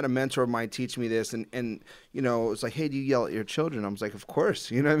I had a mentor of mine teach me this, and it was like, hey, do you yell at your children? I was like, of course.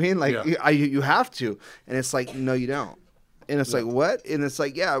 You know what I mean? Like, you have to. And it's like, no, you don't. And it's like, what? And it's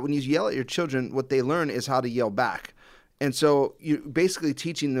like, yeah, when you yell at your children, what they learn is how to yell back. And so you're basically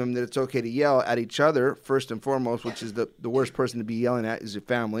teaching them that it's okay to yell at each other, first and foremost, which is the worst person to be yelling at is your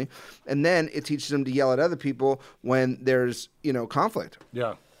family. And then it teaches them to yell at other people when there's, conflict.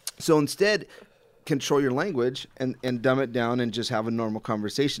 Yeah. So instead, control your language and dumb it down and just have a normal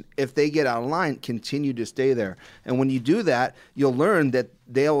conversation. If they get out of line, continue to stay there. And when you do that, you'll learn that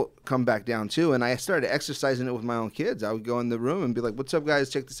they'll come back down too. And I started exercising it with my own kids. I would go in the room and be like, what's up, guys?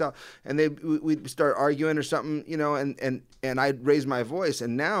 Check this out. And we'd start arguing or something, and I'd raise my voice.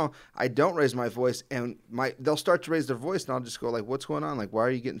 And now I don't raise my voice, and they'll start to raise their voice, and I'll just go like, what's going on? Like, why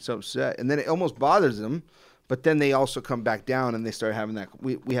are you getting so upset? And then it almost bothers them. But then they also come back down and they start having that.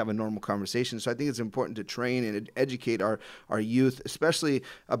 We have a normal conversation. So I think it's important to train and educate our youth, especially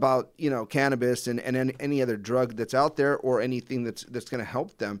about cannabis and any other drug that's out there or anything that's going to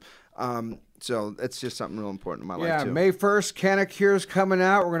help them. So that's just something real important in my life too. Yeah, May 1st, CannaCure's coming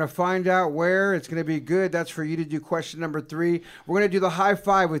out. We're going to find out where. It's going to be good. That's for you to do question number 3. We're going to do the high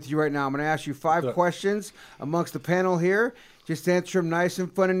five with you right now. I'm going to ask you 5 questions amongst the panel here. Just answer them nice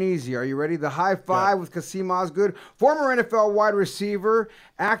and fun and easy. Are you ready? The high five with Kasim Osgood, former NFL wide receiver,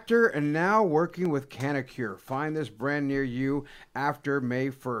 actor, and now working with CannaCure. Find this brand near you after May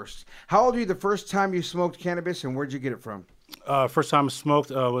 1st. How old are you the first time you smoked cannabis, and where'd you get it from? First time I smoked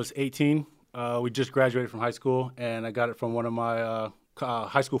was 18. We just graduated from high school, and I got it from one of my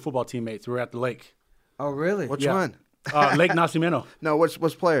high school football teammates. We were at the lake. Oh, really? Which one? Lake Nacimiento. No,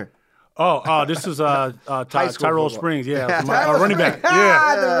 what's player? This is Tyrell Springs. Yeah, my running back.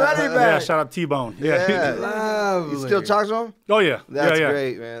 Yeah, the running back. Yeah, shout out T-Bone. Yeah. Lovely. You still talk to him? Oh, yeah. That's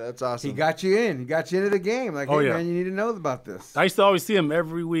great, man. That's awesome. He got you in. He got you into the game. Like, hey, man, you need to know about this. I used to always see him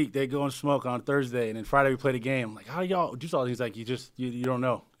every week. They go and smoke on Thursday, and then Friday we play the game. I'm like, how y'all do all these? Like, you don't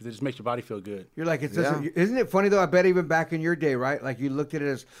know. It just makes your body feel good. You're like, isn't it funny, though? I bet even back in your day, right? Like, you looked at it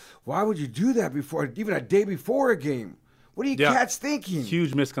as, why would you do that before, even a day before a game? What are you Yeah. cats thinking?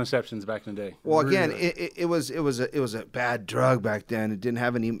 Huge misconceptions back in the day. Well, again, it was a bad drug back then. It didn't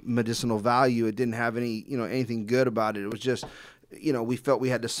have any medicinal value. It didn't have any anything good about it. It was just we felt we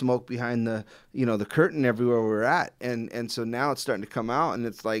had to smoke behind the the curtain everywhere we were at, and so now it's starting to come out, and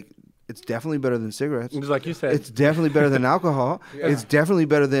it's like. It's definitely better than cigarettes. Just like you said. It's definitely better than alcohol. It's definitely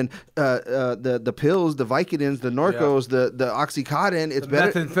better than the pills, the Vicodins, the Norcos, the OxyContin. It's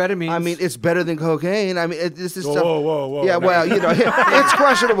better. Methamphetamines. I mean, it's better than cocaine. I mean, this is stuff. Whoa. Yeah, well, it's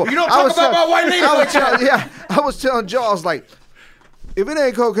questionable. You don't talk about my white lady like that. Yeah, I was telling Joe, I was like, if it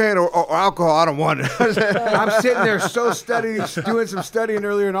ain't cocaine or alcohol, I don't want it. I'm sitting there doing some studying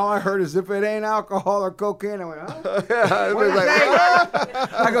earlier, and all I heard is if it ain't alcohol or cocaine. I went, huh? What is that?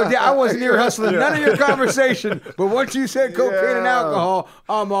 I go, I wasn't here hustling none of your conversation, but once you said cocaine and alcohol,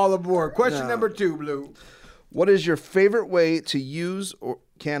 I'm all aboard. Question number 2, Blue. What is your favorite way to use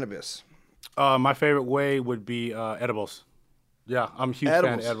cannabis? My favorite way would be edibles. Yeah, I'm a huge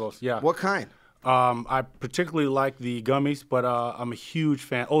fan of edibles. Yeah. What kind? I particularly like the gummies, but I'm a huge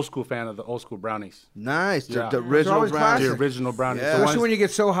old school fan of the old school brownies. Nice. Yeah. The original always brownies. The original brownies. Yeah. The Especially ones- when you get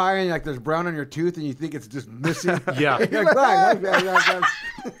so high and there's brown on your tooth and you think it's just missing. Yeah. You're like,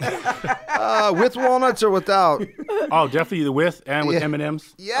 With walnuts or without? Oh, definitely the with and with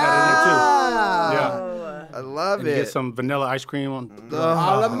M&Ms. Yeah. Yeah. I love And it. get some vanilla ice cream on. a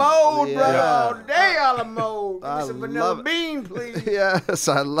la mode, brother. Yeah. All day a la mode. Give me some vanilla love it. bean, please. Yes,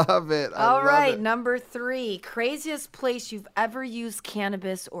 I love it. I All love right, it. number 3. Craziest place you've ever used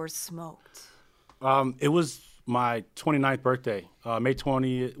cannabis or smoked? It was my 29th birthday, May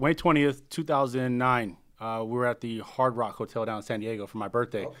 20th, 2009. We were at the Hard Rock Hotel down in San Diego for my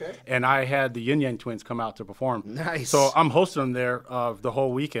birthday. Okay. And I had the Yin Yang Twins come out to perform. Nice. So I'm hosting them there the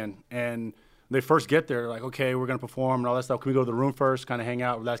whole weekend. And they first get there, like, okay, we're going to perform and all that stuff. Can we go to the room first, kind of hang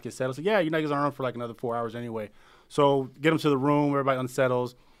out, relax, get settled? So, yeah, you guys are on for like another 4 hours anyway. So get them to the room, everybody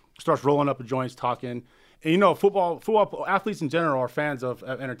unsettles, starts rolling up the joints, talking. And, football athletes in general are fans of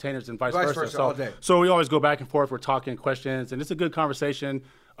entertainers and vice versa. So, all day. so we always go back and forth. We're talking questions, and it's a good conversation.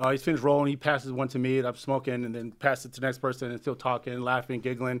 He's finished rolling. He passes one to me, and I'm smoking, and then passes it to the next person, and still talking, laughing,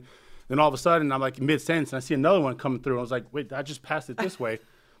 giggling. Then all of a sudden, I'm like mid-sentence, and I see another one coming through. I was like, wait, I just passed it this way.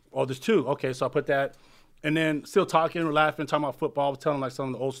 Oh, there's 2. Okay, so I put that. And then still talking, we're laughing, talking about football, telling like some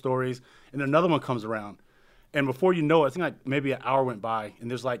of the old stories. And another one comes around. And before you know it, I think like maybe an hour went by,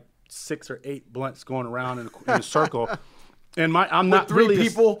 and there's like 6 or 8 blunts going around in a circle. And I'm not really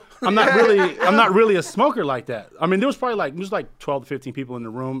I'm not really a smoker like that. I mean, there was 12 to 15 people in the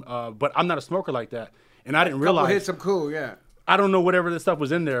room, but I'm not a smoker like that. And I didn't realize. Hit some cool, yeah. I don't know whatever this stuff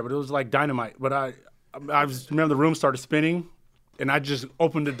was in there, but it was like dynamite. But I remember the room started spinning. And I just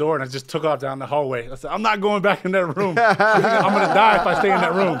opened the door and I just took off down the hallway. I said, I'm not going back in that room. I'm going to die if I stay in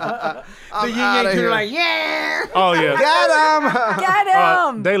that room. The yin yang are like, yeah. Oh, yeah.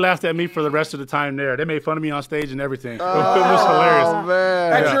 Get him! They laughed at me for the rest of the time there. They made fun of me on stage and everything. It was hilarious.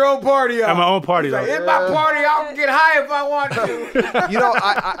 Man. At your own party, At my own party, though. In my party, I'll get high if I want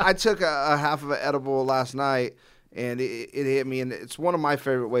to. I took a half of an edible last night, and it hit me. And it's one of my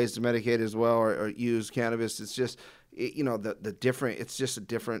favorite ways to medicate as well, or use cannabis. It's just, the different. It's just a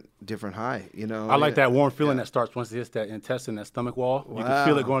different high. I like that warm feeling that starts once it hits that intestine, that stomach wall. You can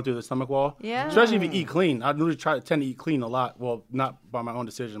feel it going through the stomach wall. Yeah. Especially if you eat clean. I really tend to eat clean a lot. Well, not by my own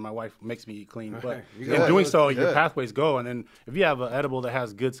decision. My wife makes me eat clean, but in doing so, your pathways go. And then if you have an edible that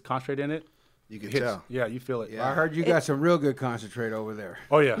has good concentrate in it, you can tell. Yeah, you feel it. Yeah. I heard you got some real good concentrate over there.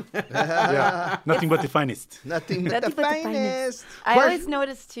 Oh yeah, yeah. Nothing but the finest. Nothing but the finest. I always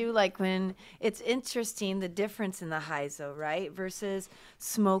notice too, like when it's interesting, the difference in the highs though, right? Versus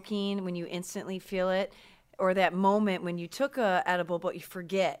smoking when you instantly feel it, or that moment when you took a edible but you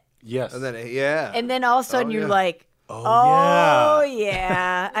forget. Yes. And then And then all of a sudden you're like, Oh,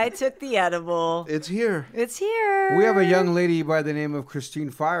 yeah, I took the edible. It's here. It's here. We have a young lady by the name of Christine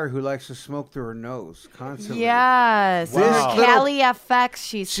Fire who likes to smoke through her nose constantly. Yes. Wow. Cali FX.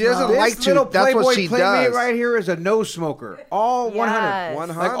 She doesn't smokes. like This little to. That's what Playboy she Playmate does. right here is a nose smoker. All 100. Yes.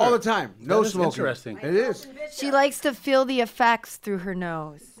 100. Like all the time. No That is smoking. interesting. It is. She likes to feel the effects through her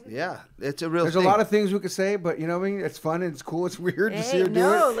nose. Yeah, it's a real There's thing. a lot of things we could say, but you know what I mean? It's fun and it's cool. It's weird to see her do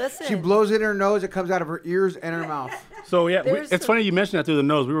no, it. listen. She blows it in her nose. It comes out of her ears and her mouth. So yeah, There's it's funny you mentioned that through the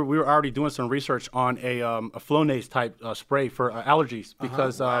nose. We were already doing some research on a Flonase type spray for allergies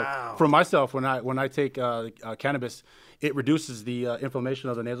because for myself when I take cannabis, it reduces the inflammation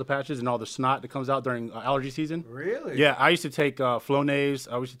of the nasal patches and all the snot that comes out during allergy season. Really? Yeah, I used to take Flonase.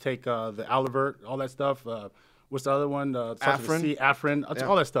 I used to take the Alavert, all that stuff. What's the other one? Afrin? Afrin,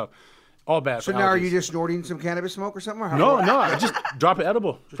 all that stuff. All bad. So for now are allergies. you just snorting some cannabis smoke or something? Or how- No, just drop it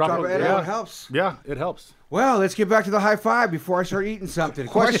edible. drop it edible, it helps. Yeah, it helps. Well, let's get back to the high five before I start eating something.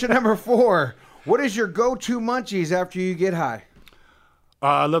 Question number 4. What is your go-to munchies after you get high?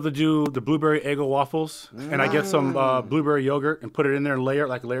 I love to do the blueberry Eggo waffles, and I get some blueberry yogurt and put it in there and layer it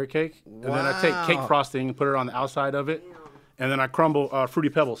like a layer cake. And then I take cake frosting and put it on the outside of it, and then I crumble Fruity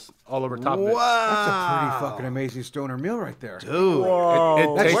Pebbles all over top of it. That's a pretty fucking amazing stoner meal right there. Dude.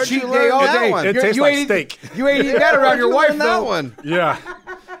 That's Where'd cheat you day learn all that day. one? It tastes you like ain't steak. You ain't eating that around your Where'd wife, you learn though. that one? Yeah.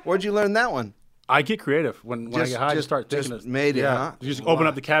 Where'd you learn that one? I get creative when I get high. I just start thinking. just made it, huh? You just open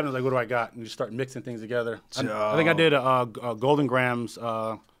up the cabinet, like, what do I got? And you start mixing things together. I think I did a Golden Grams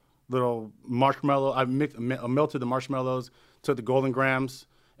little marshmallow. I melted the marshmallows, took the Golden Grams,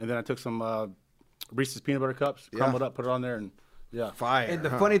 and then I took some Reese's peanut butter cups, crumbled up, put it on there, and Fire. And the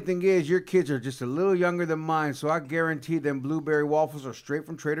funny thing is, your kids are just a little younger than mine, so I guarantee them blueberry waffles are straight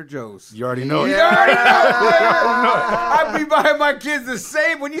from Trader Joe's. You already know. You already know. I be buying my kids the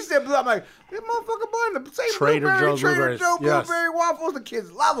same. When you said blue, I'm like, this motherfucker buying the same Trader Joe's Trader blueberries. Joe Yes. blueberry waffles. The kids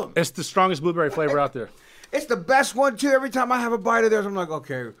love them. It's the strongest blueberry flavor out there. It's the best one, too. Every time I have a bite of theirs, I'm like,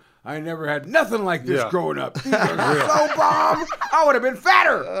 okay, I never had nothing like this growing up. These are so bomb. I would have been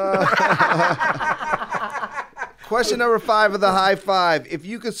fatter. Question number 5 of the high five. If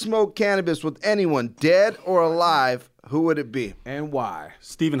you could smoke cannabis with anyone, dead or alive, who would it be? And why?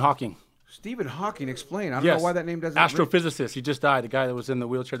 Stephen Hawking. Stephen Hawking, explain. I don't know why that name doesn't Astrophysicist. He just died. The guy that was in the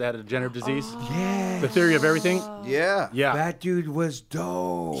wheelchair that had a degenerative disease. Yes. The theory of everything. Yeah. Yeah. That dude was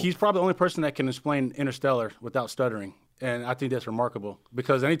dope. He's probably the only person that can explain Interstellar without stuttering. And I think that's remarkable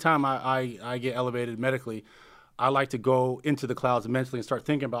because anytime I get elevated medically, I like to go into the clouds mentally and start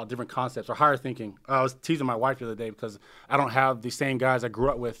thinking about different concepts or higher thinking. I was teasing my wife the other day because I don't have the same guys I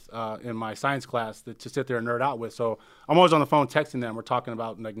grew up with in my science class to sit there and nerd out with. So I'm always on the phone texting them. We're talking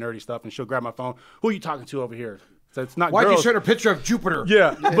about like nerdy stuff, and she'll grab my phone. Who are you talking to over here? So it's not Why'd girls. you show her a picture of Jupiter?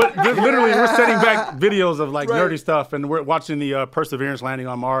 Yeah, but literally we're sending back videos of like nerdy stuff, and we're watching the Perseverance landing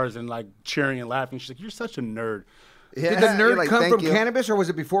on Mars and like cheering and laughing. She's like, "You're such a nerd." Yeah, Did the nerd you're like, come "Thank from you." cannabis, or was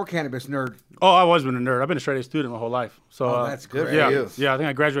it before cannabis nerd? Oh, I was been a nerd. I've been a straight A student my whole life. So that's Good great. for yeah, you. yeah. I think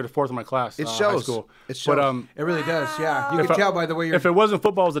I graduated 4th in my class. It High shows. school. It shows. But It really does, yeah. You if can I- tell by the way you're... if it wasn't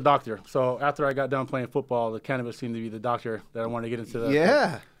football, I was a doctor. So after I got done playing football, the cannabis seemed to be the doctor that I wanted to get into.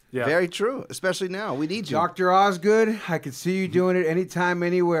 Yeah. Yeah. Very true. Especially now. We need you. Dr. Osgood, I could see you doing it anytime,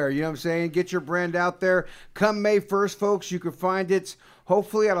 anywhere. You know what I'm saying? Get your brand out there. Come May 1st, folks, you can find it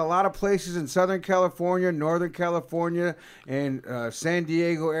hopefully at a lot of places in Southern California, Northern California, and San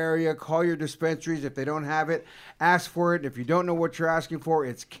Diego area. Call your dispensaries. If they don't have it, ask for it. If you don't know what you're asking for,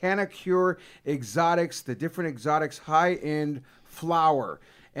 it's CannaCure Exotics, the different exotics high-end flower.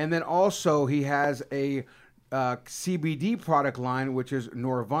 And then also he has a CBD product line, which is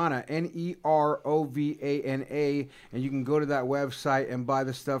Norvana, Nerovana, and you can go to that website and buy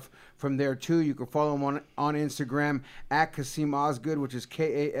the stuff from there too. You can follow him on Instagram at Kasim Osgood, which is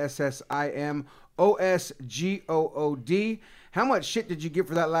KASSIMOSGOOD. How much shit did you get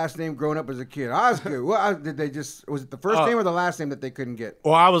for that last name growing up as a kid? Osgood. What did they just? Was it the first name or the last name that they couldn't get?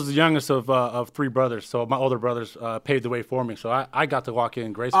 Well, I was the youngest of 3 brothers, so my older brothers paved the way for me. So I got to walk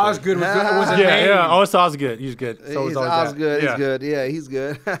in gracefully. Osgood was a Yeah, name. yeah. Oh, it's Osgood. He's good. So He's it's always that. Osgood. Yeah. He's good. Yeah, he's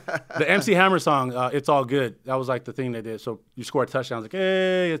good. The MC Hammer song, "It's All Good." That was like the thing they did. So you score a touchdown, it's like,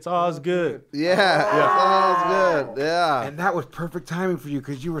 "Hey, it's Osgood." Yeah. Osgood. Yeah. And that was perfect timing for you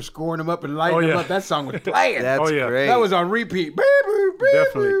because you were scoring them up and lighting Oh, them yeah. up. That song was playing. That's Oh, yeah. great. That was on repeat.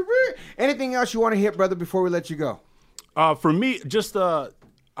 Definitely. Anything else you want to hit, brother, before we let you go? For me, just I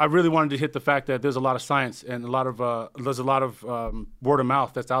really wanted to hit the fact that there's a lot of science and there's a lot of word of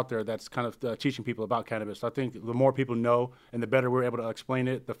mouth that's out there that's kind of teaching people about cannabis. So I think the more people know and the better we're able to explain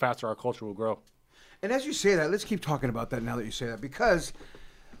it, the faster our culture will grow. And as you say that, let's keep talking about that now that you say that, because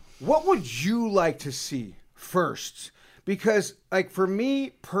what would you like to see first? Because, like, for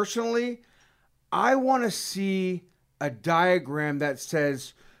me personally, I want to see a diagram that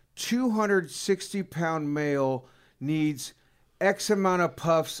says 260-pound male needs X amount of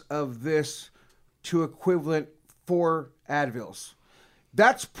puffs of this to equivalent 4 Advils.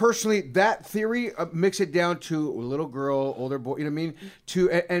 That's personally, that theory, mix it down to a little girl, older boy, you know what I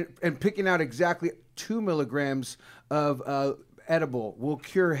mean? And picking out exactly 2 milligrams of edible will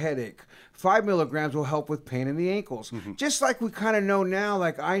cure headache. 5 milligrams will help with pain in the ankles. Mm-hmm. Just like we kind of know now,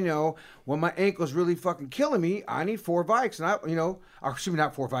 like I know when my ankle's really fucking killing me, I need 4 Vicks. And excuse me,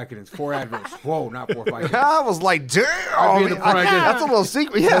 not 4 Vicodins, 4 Advils. Whoa, not 4 Vicodins. I was like, damn. I'd be in the front, I did. That's a little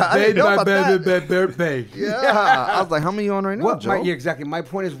secret. Yeah, I didn't know about that. Birthday. Yeah. I was like, how many are you on right now, Joe? Yeah, exactly. My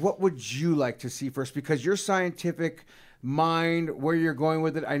point is, what would you like to see first? Because you're scientific. mind where you're going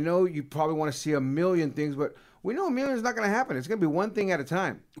with it? I know you probably want to see a million things, but we know a million is not going to happen. It's going to be one thing at a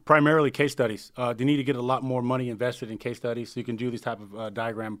time. Primarily case studies. They need to get a lot more money invested in case studies so you can do these type of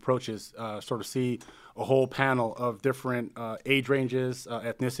diagram approaches, sort of see a whole panel of different age ranges,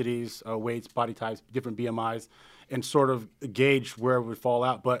 ethnicities, weights, body types, different BMIs, and sort of gauge where it would fall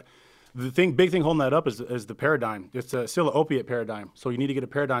out. But the big thing holding that up is the paradigm. It's still an opiate paradigm. So you need to get a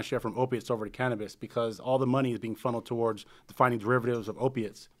paradigm shift from opiates over to cannabis because all the money is being funneled towards finding derivatives of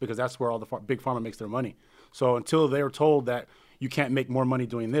opiates because that's where all the big pharma makes their money. So until they're told that you can't make more money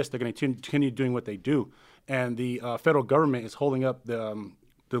doing this, they're going to continue doing what they do. And the federal government is holding up the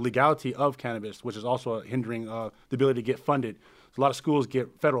legality of cannabis, which is also hindering the ability to get funded. So a lot of schools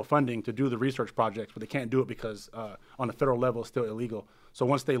get federal funding to do the research projects, but they can't do it because on the federal level it's still illegal. So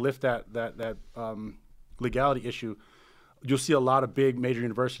once they lift that legality issue, you'll see a lot of big major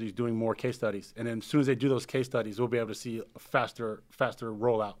universities doing more case studies. And then as soon as they do those case studies, we'll be able to see a faster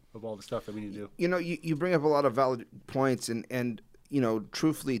rollout of all the stuff that we need to do. You know, you bring up a lot of valid points, and you know,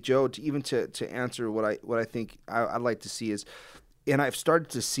 truthfully, Joe, to answer what I think I'd like to see is, and I've started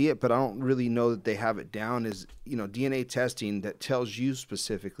to see it, but I don't really know that they have it down, is, you know, DNA testing that tells you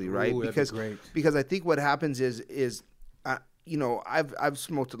specifically, right? Ooh, because that'd be great. Because I think what happens is you know, I've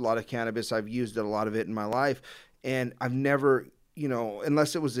smoked a lot of cannabis, I've used a lot of it in my life, and I've never, you know,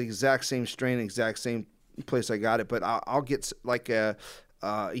 unless it was the exact same strain, exact same place I got it, but I'll get like a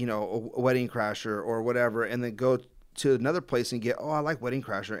Wedding Crasher or whatever, and then go to another place and get, I like Wedding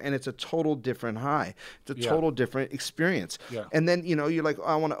Crasher, and it's a total different high. It's a total different experience. Yeah. And then, you know, you're like,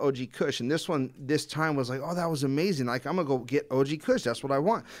 I want an OG Kush, and this time was like, that was amazing. Like, I'm gonna go get OG Kush. That's what I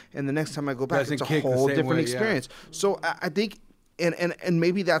want. And the next time I go back, it's a whole different experience. So I think. And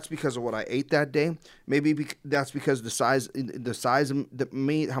maybe that's because of what I ate that day. Maybe that's because the size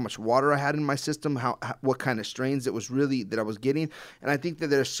of how much water I had in my system, what kind of strains it was really that I was getting. And I think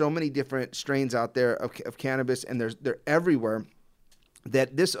that there's so many different strains out there of cannabis, and they're everywhere,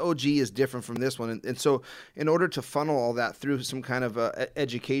 that this OG is different from this one. And so in order to funnel all that through some kind of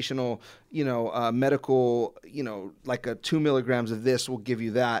educational, medical, like a 2 milligrams of this will give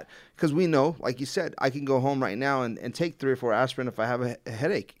you that. Because we know, like you said, I can go home right now and take 3 or 4 aspirin if I have a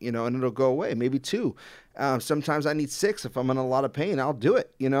headache, and it'll go away, maybe 2. Sometimes I need 6 if I'm in a lot of pain. I'll do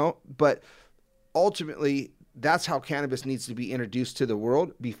it, But ultimately, that's how cannabis needs to be introduced to the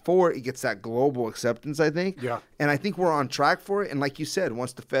world before it gets that global acceptance, I think. Yeah. And I think we're on track for it. And like you said,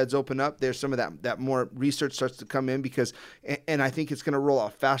 once the feds open up, there's some of that more research starts to come in and I think it's going to roll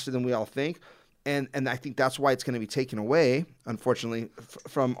out faster than we all think. And I think that's why it's going to be taken away, unfortunately,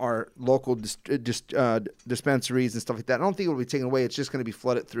 from our local dispensaries and stuff like that. I don't think it will be taken away. It's just going to be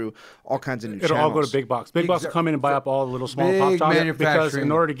flooded through all kinds of new channels. It'll all go to big box. Big box will come in and buy up all the little small pop shops, because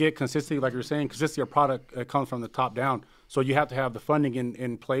in order to get consistency, like you're saying, consistency of product comes from the top down. So you have to have the funding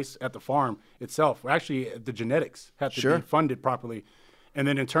in place at the farm itself. Actually, the genetics have to be funded properly. And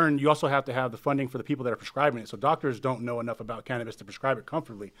then in turn, you also have to have the funding for the people that are prescribing it. So doctors don't know enough about cannabis to prescribe it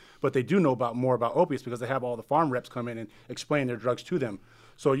comfortably, but they do know more about opiates because they have all the farm reps come in and explain their drugs to them.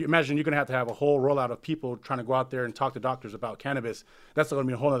 So you imagine you're going to have a whole rollout of people trying to go out there and talk to doctors about cannabis. That's going to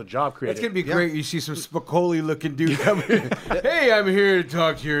be a whole other job created. It's going to be great. You see some Spicoli-looking dude coming in. Hey, I'm here to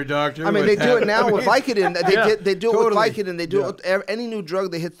talk to your doctor. I mean, they do it now with Vicodin. They do it with Vicodin. They do it with any new drug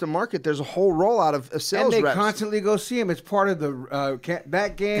that hits the market. There's a whole rollout of sales reps. And they constantly go see him. It's part of the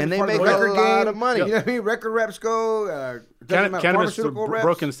back game. And they make a lot of money. You know what I mean? Record reps go. Cannabis is a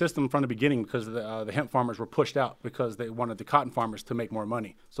broken system from the beginning because the hemp farmers were pushed out because they wanted the cotton farmers to make more money.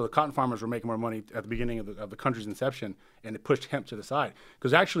 So the cotton farmers were making more money at the beginning of the country's inception, and it pushed hemp to the side.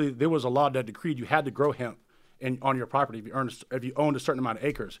 Because actually there was a law that decreed you had to grow hemp on your property if you owned a certain amount of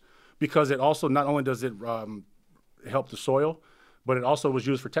acres, because it also not only does it help the soil, but it also was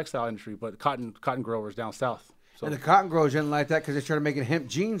used for textile industry. But cotton growers down south. So. And the cotton growers didn't like that because they started making hemp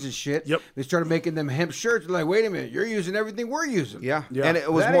jeans and shit. Yep. They started making them hemp shirts. They're like, wait a minute, you're using everything we're using. Yeah. And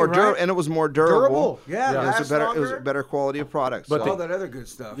it was more durable. And it was more durable. Yeah. It was a better quality of product. But all that other good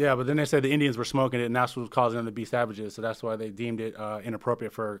stuff. Yeah, but then they said the Indians were smoking it, and that's what was causing them to be savages. So that's why they deemed it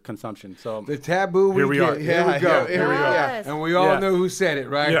inappropriate for consumption. So the taboo. Here we are. Here we go. Here we go. And we all know who said it,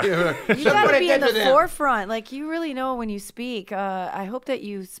 right? Yeah. You got to be in the forefront. Like, you really know when you speak. I hope that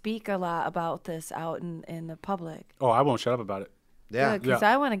you speak a lot about this out in the public. Oh, I won't shut up about it. Yeah, because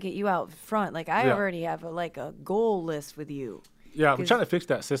I want to get you out front. Like, I already have a goal list with you. Yeah, we're trying to fix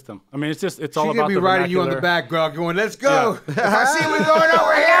that system. I mean, it's all about the She's gonna be riding you on the back, girl, going, "Let's go! Yeah. If I see we going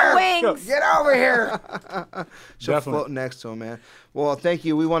over here, wings. Get over here." She'll float next to him, man. Well, thank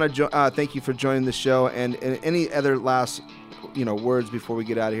you. We want to thank you for joining the show, and any other last words before we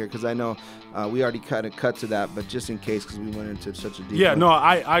get out of here? Because I know we already kind of cut to that, but just in case, because we went into such a deep. Yeah, no,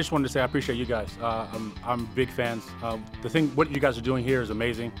 I just wanted to say I appreciate you guys. I'm big fans. What you guys are doing here is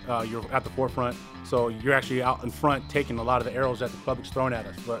amazing. You're at the forefront, so you're actually out in front taking a lot of the arrows that the public's throwing at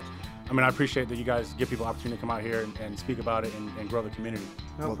us. But I mean, I appreciate that you guys give people opportunity to come out here and speak about it and grow the community.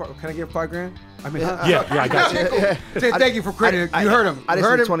 Can I get $5,000? I mean, yeah, I got you. Thank you for credit. You heard him. I just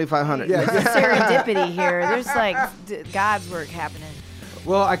heard need him. $2,500. Yeah. There's serendipity here. There's like God's work happening.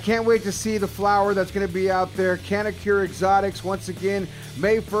 Well, I can't wait to see the flower that's going to be out there. Canacure Exotics, once again,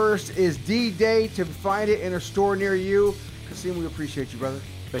 May 1st is D-Day to find it in a store near you. Kasim, we appreciate you, brother.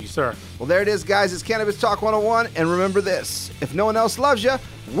 Thank you, sir. Well, there it is, guys. It's Cannabis Talk 101. And remember this. If no one else loves you,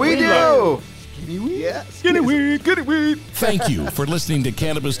 we do. Skinny weed? Yeah. Skinny weed. Thank you for listening to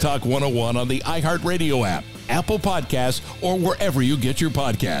Cannabis Talk 101 on the iHeartRadio app, Apple Podcasts, or wherever you get your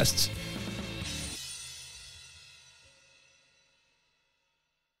podcasts.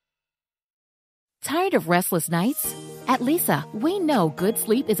 Tired of restless nights? At Lisa, we know good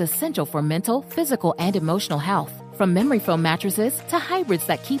sleep is essential for mental, physical, and emotional health. From memory foam mattresses to hybrids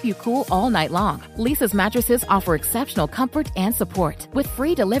that keep you cool all night long, Lisa's mattresses offer exceptional comfort and support with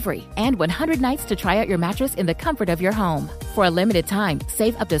free delivery and 100 nights to try out your mattress in the comfort of your home. For a limited time,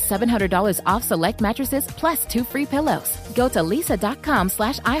 save up to $700 off select mattresses plus 2 free pillows. Go to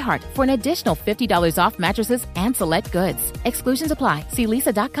lisa.com/iHeart for an additional $50 off mattresses and select goods. Exclusions apply. See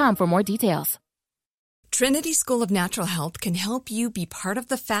lisa.com for more details. Trinity School of Natural Health can help you be part of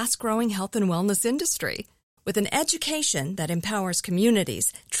the fast-growing health and wellness industry. With an education that empowers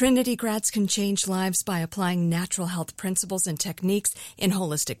communities, Trinity grads can change lives by applying natural health principles and techniques in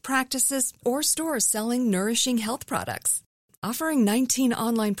holistic practices or stores selling nourishing health products. Offering 19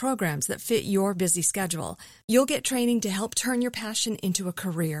 online programs that fit your busy schedule, you'll get training to help turn your passion into a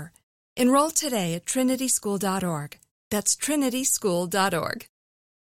career. Enroll today at trinityschool.org. That's trinityschool.org.